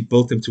obviously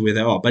built them to where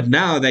they are. But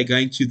now they're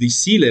going to the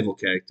C-level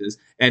characters.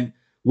 And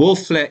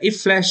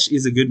if Flash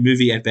is a good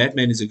movie and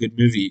Batman is a good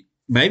movie,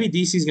 maybe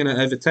DC is going to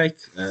overtake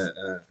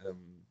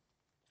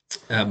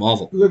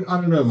Marvel. Look, I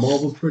don't know.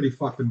 Marvel's pretty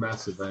fucking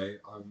massive, eh?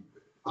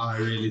 I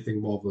really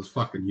think Marvel's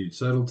fucking huge.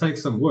 So it'll take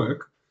some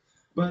work.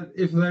 But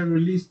if they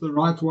release the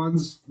right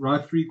ones,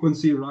 right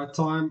frequency, right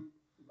time,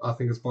 I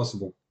think it's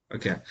possible.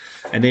 Okay.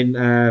 And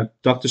then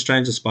Doctor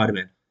Strange or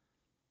Spider-Man?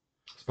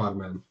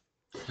 Spider-Man.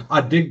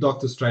 I dig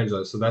Doctor Strange,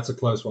 though, so that's a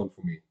close one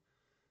for me.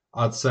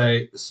 I'd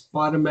say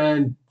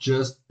Spider-Man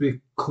just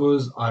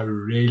because I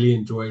really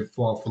enjoyed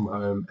Far From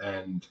Home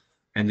and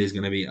there's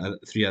going to be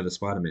 3 other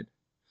Spider-Men.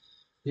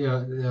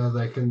 Yeah,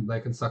 they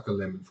can suck a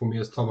lemon. For me,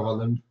 it's Tom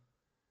Holland.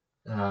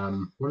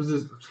 What is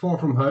this? Far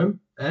From Home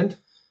and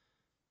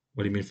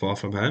What do you mean Far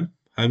From Home?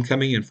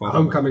 Homecoming and Far From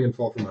Home. Homecoming and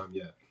Far From Home.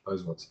 Yeah,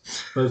 those ones.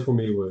 Those for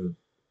me were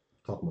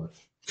top notch.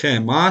 Okay,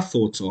 my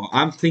thoughts are,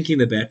 I'm thinking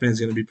the Batman's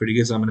going to be pretty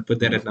good, so I'm going to put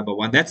that at number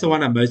 1. That's the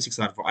one I'm most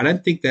excited for. I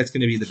don't think that's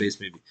going to be the best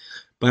movie,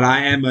 but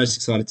I am most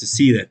excited to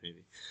see that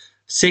movie.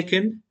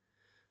 Second,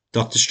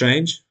 Doctor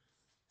Strange.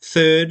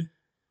 Third,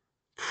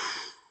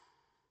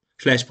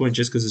 Flashpoint,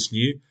 just because it's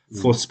new.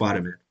 Fourth,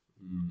 Spider-Man.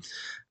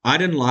 I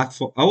didn't like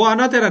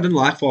not that I didn't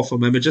like Far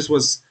From Home, it just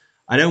was,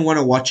 I don't want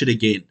to watch it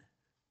again.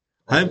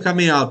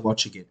 Homecoming, I'll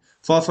watch again.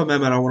 Far From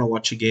Home, I don't want to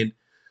watch again.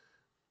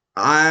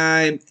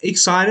 I'm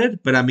excited,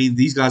 but I mean,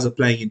 these guys are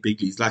playing in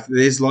big leagues. Like,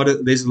 there's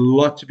a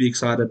lot to be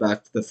excited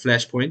about the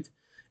Flashpoint.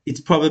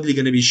 It's probably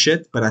going to be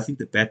shit, but I think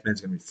the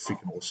Batman's going to be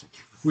freaking awesome.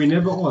 We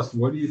never asked,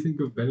 what do you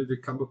think of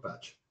Benedict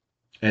Cumberbatch?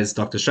 As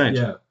Doctor Strange?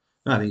 Yeah.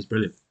 No, I think he's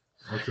brilliant.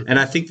 And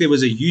I think there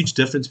was a huge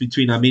difference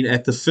between,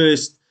 at the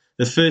first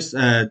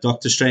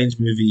Doctor Strange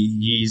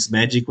movie, his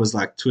magic was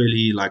like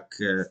twirly, like,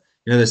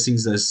 those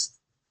things, those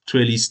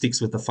twirly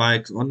sticks with the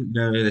fire on,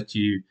 that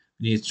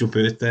it's your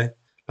birthday.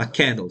 Like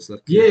candles.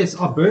 Like, yes,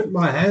 I burnt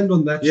my hand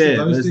on that shit.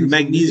 Yeah, those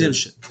magnesium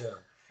shit.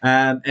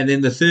 Yeah. And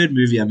then the third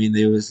movie, I mean,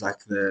 there was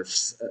like there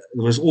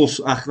was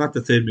also, not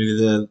the third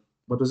movie,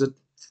 what was it?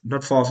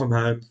 Not Far From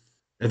Home.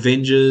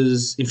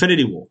 Avengers,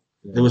 Infinity War.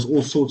 Yeah. There was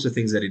all sorts of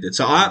things that he did.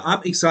 So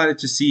I'm excited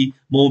to see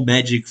more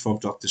magic from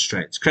Doctor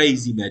Strange.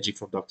 Crazy magic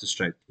from Doctor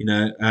Strange.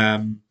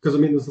 Because,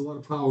 there's a lot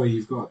of power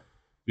he's got.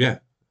 Yeah.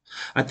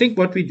 I think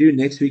what we do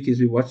next week is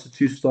we watch the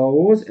 2 Star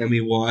Wars and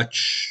we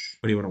watch...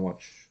 What do you want to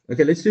watch?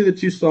 Okay, let's do the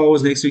 2 Star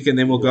Wars next week and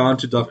then we'll go on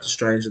to Doctor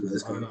Strange and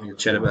there's going to be a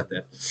chat about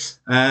that.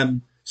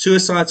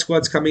 Suicide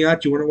Squad's coming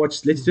out. Do you want to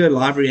watch... Let's do a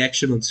live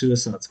reaction on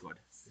Suicide Squad.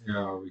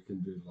 Yeah, we can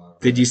do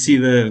live. Have you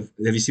seen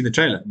the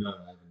trailer? No, I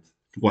haven't.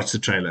 Watch the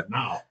trailer.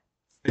 Now.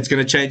 It's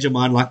going to change your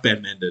mind like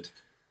Batman did. Do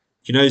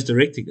you know who's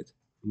directing it?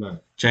 No.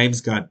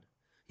 James Gunn.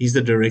 He's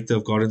the director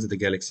of Guardians of the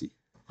Galaxy.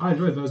 I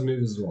enjoyed those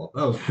movies as well.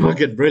 That was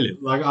fucking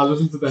brilliant. Like, I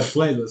listened to that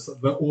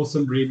playlist, the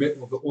awesome remix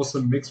or the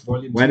awesome mix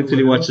volume. Wait until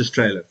you watch this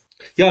trailer.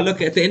 Yeah,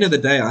 look, at the end of the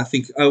day, I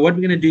think what we're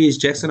going to do is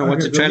Jackson, I'll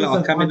watch the trailer.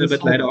 I'll come in a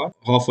bit later on.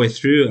 Halfway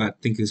through, I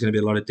think there's going to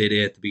be a lot of dead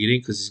air at the beginning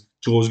because his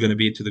jaw's going to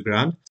be to the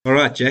ground. All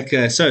right, Jack.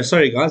 So,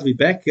 sorry, guys, we're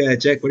back.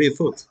 Jack, what are your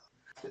thoughts?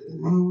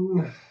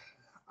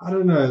 I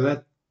don't know.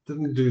 That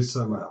didn't do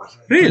so much.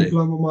 Really?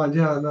 Blow my mind.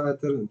 Yeah, no,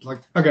 it didn't. Like,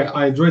 okay,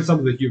 I enjoyed some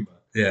of the humor.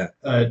 Yeah.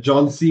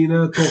 John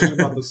Cena talking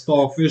about the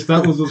starfish.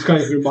 That was what's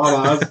going through my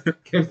mind. I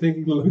kept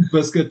thinking Limp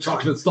Biscuit,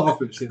 chocolate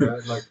starfish.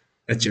 Like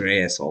that's your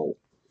asshole.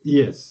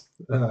 Yes,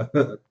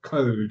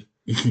 code.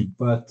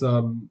 But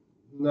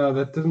no,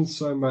 that didn't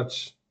so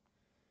much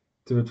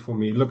do it for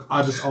me. Look,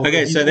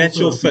 okay, so that's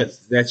your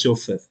fifth. That's your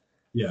fifth.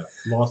 Yeah,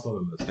 last on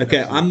the list. Okay,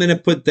 absolutely. I'm gonna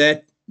put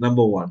that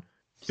number 1.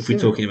 If we're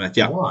talking about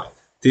why,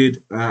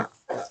 dude.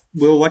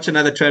 We'll watch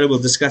another trailer. We'll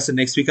discuss it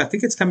next week. I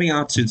think it's coming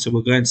out soon, so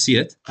we'll go and see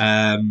it.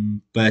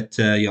 But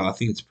I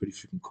think it's pretty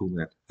freaking cool,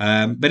 man.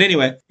 But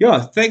anyway,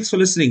 thanks for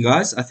listening,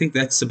 guys. I think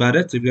that's about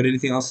it. Have you got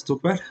anything else to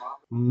talk about?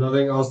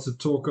 Nothing else to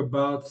talk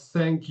about.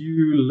 Thank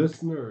you,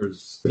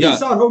 listeners.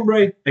 Peace out,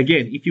 hombre.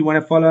 Again, if you want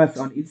to follow us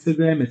on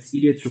Instagram, it's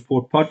Idiots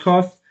Report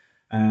Podcast.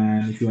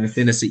 If you want to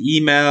send us an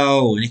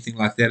email or anything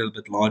like that, a little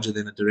bit larger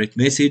than a direct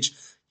message,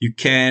 you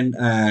can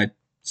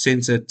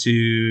send it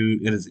to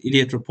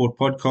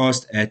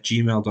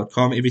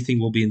idiotreportpodcast@gmail.com. Everything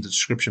will be in the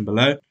description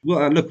below.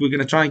 Well, look, we're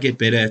going to try and get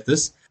better at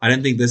this. I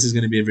don't think this is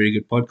going to be a very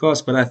good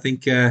podcast, but I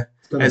think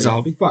as a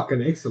hobby,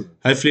 fucking excellent.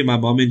 Hopefully my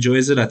mom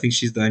enjoys it. I think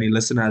she's the only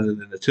listener other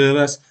than the 2 of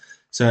us.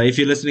 So if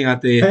you're listening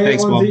out there, Hey,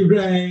 thanks, Mom. Aussie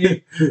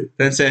Ray.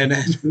 Don't say her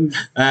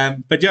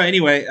name. But yeah,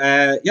 anyway,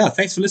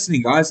 thanks for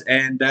listening, guys,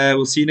 and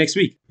we'll see you next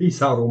week.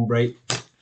 Peace out, hombre.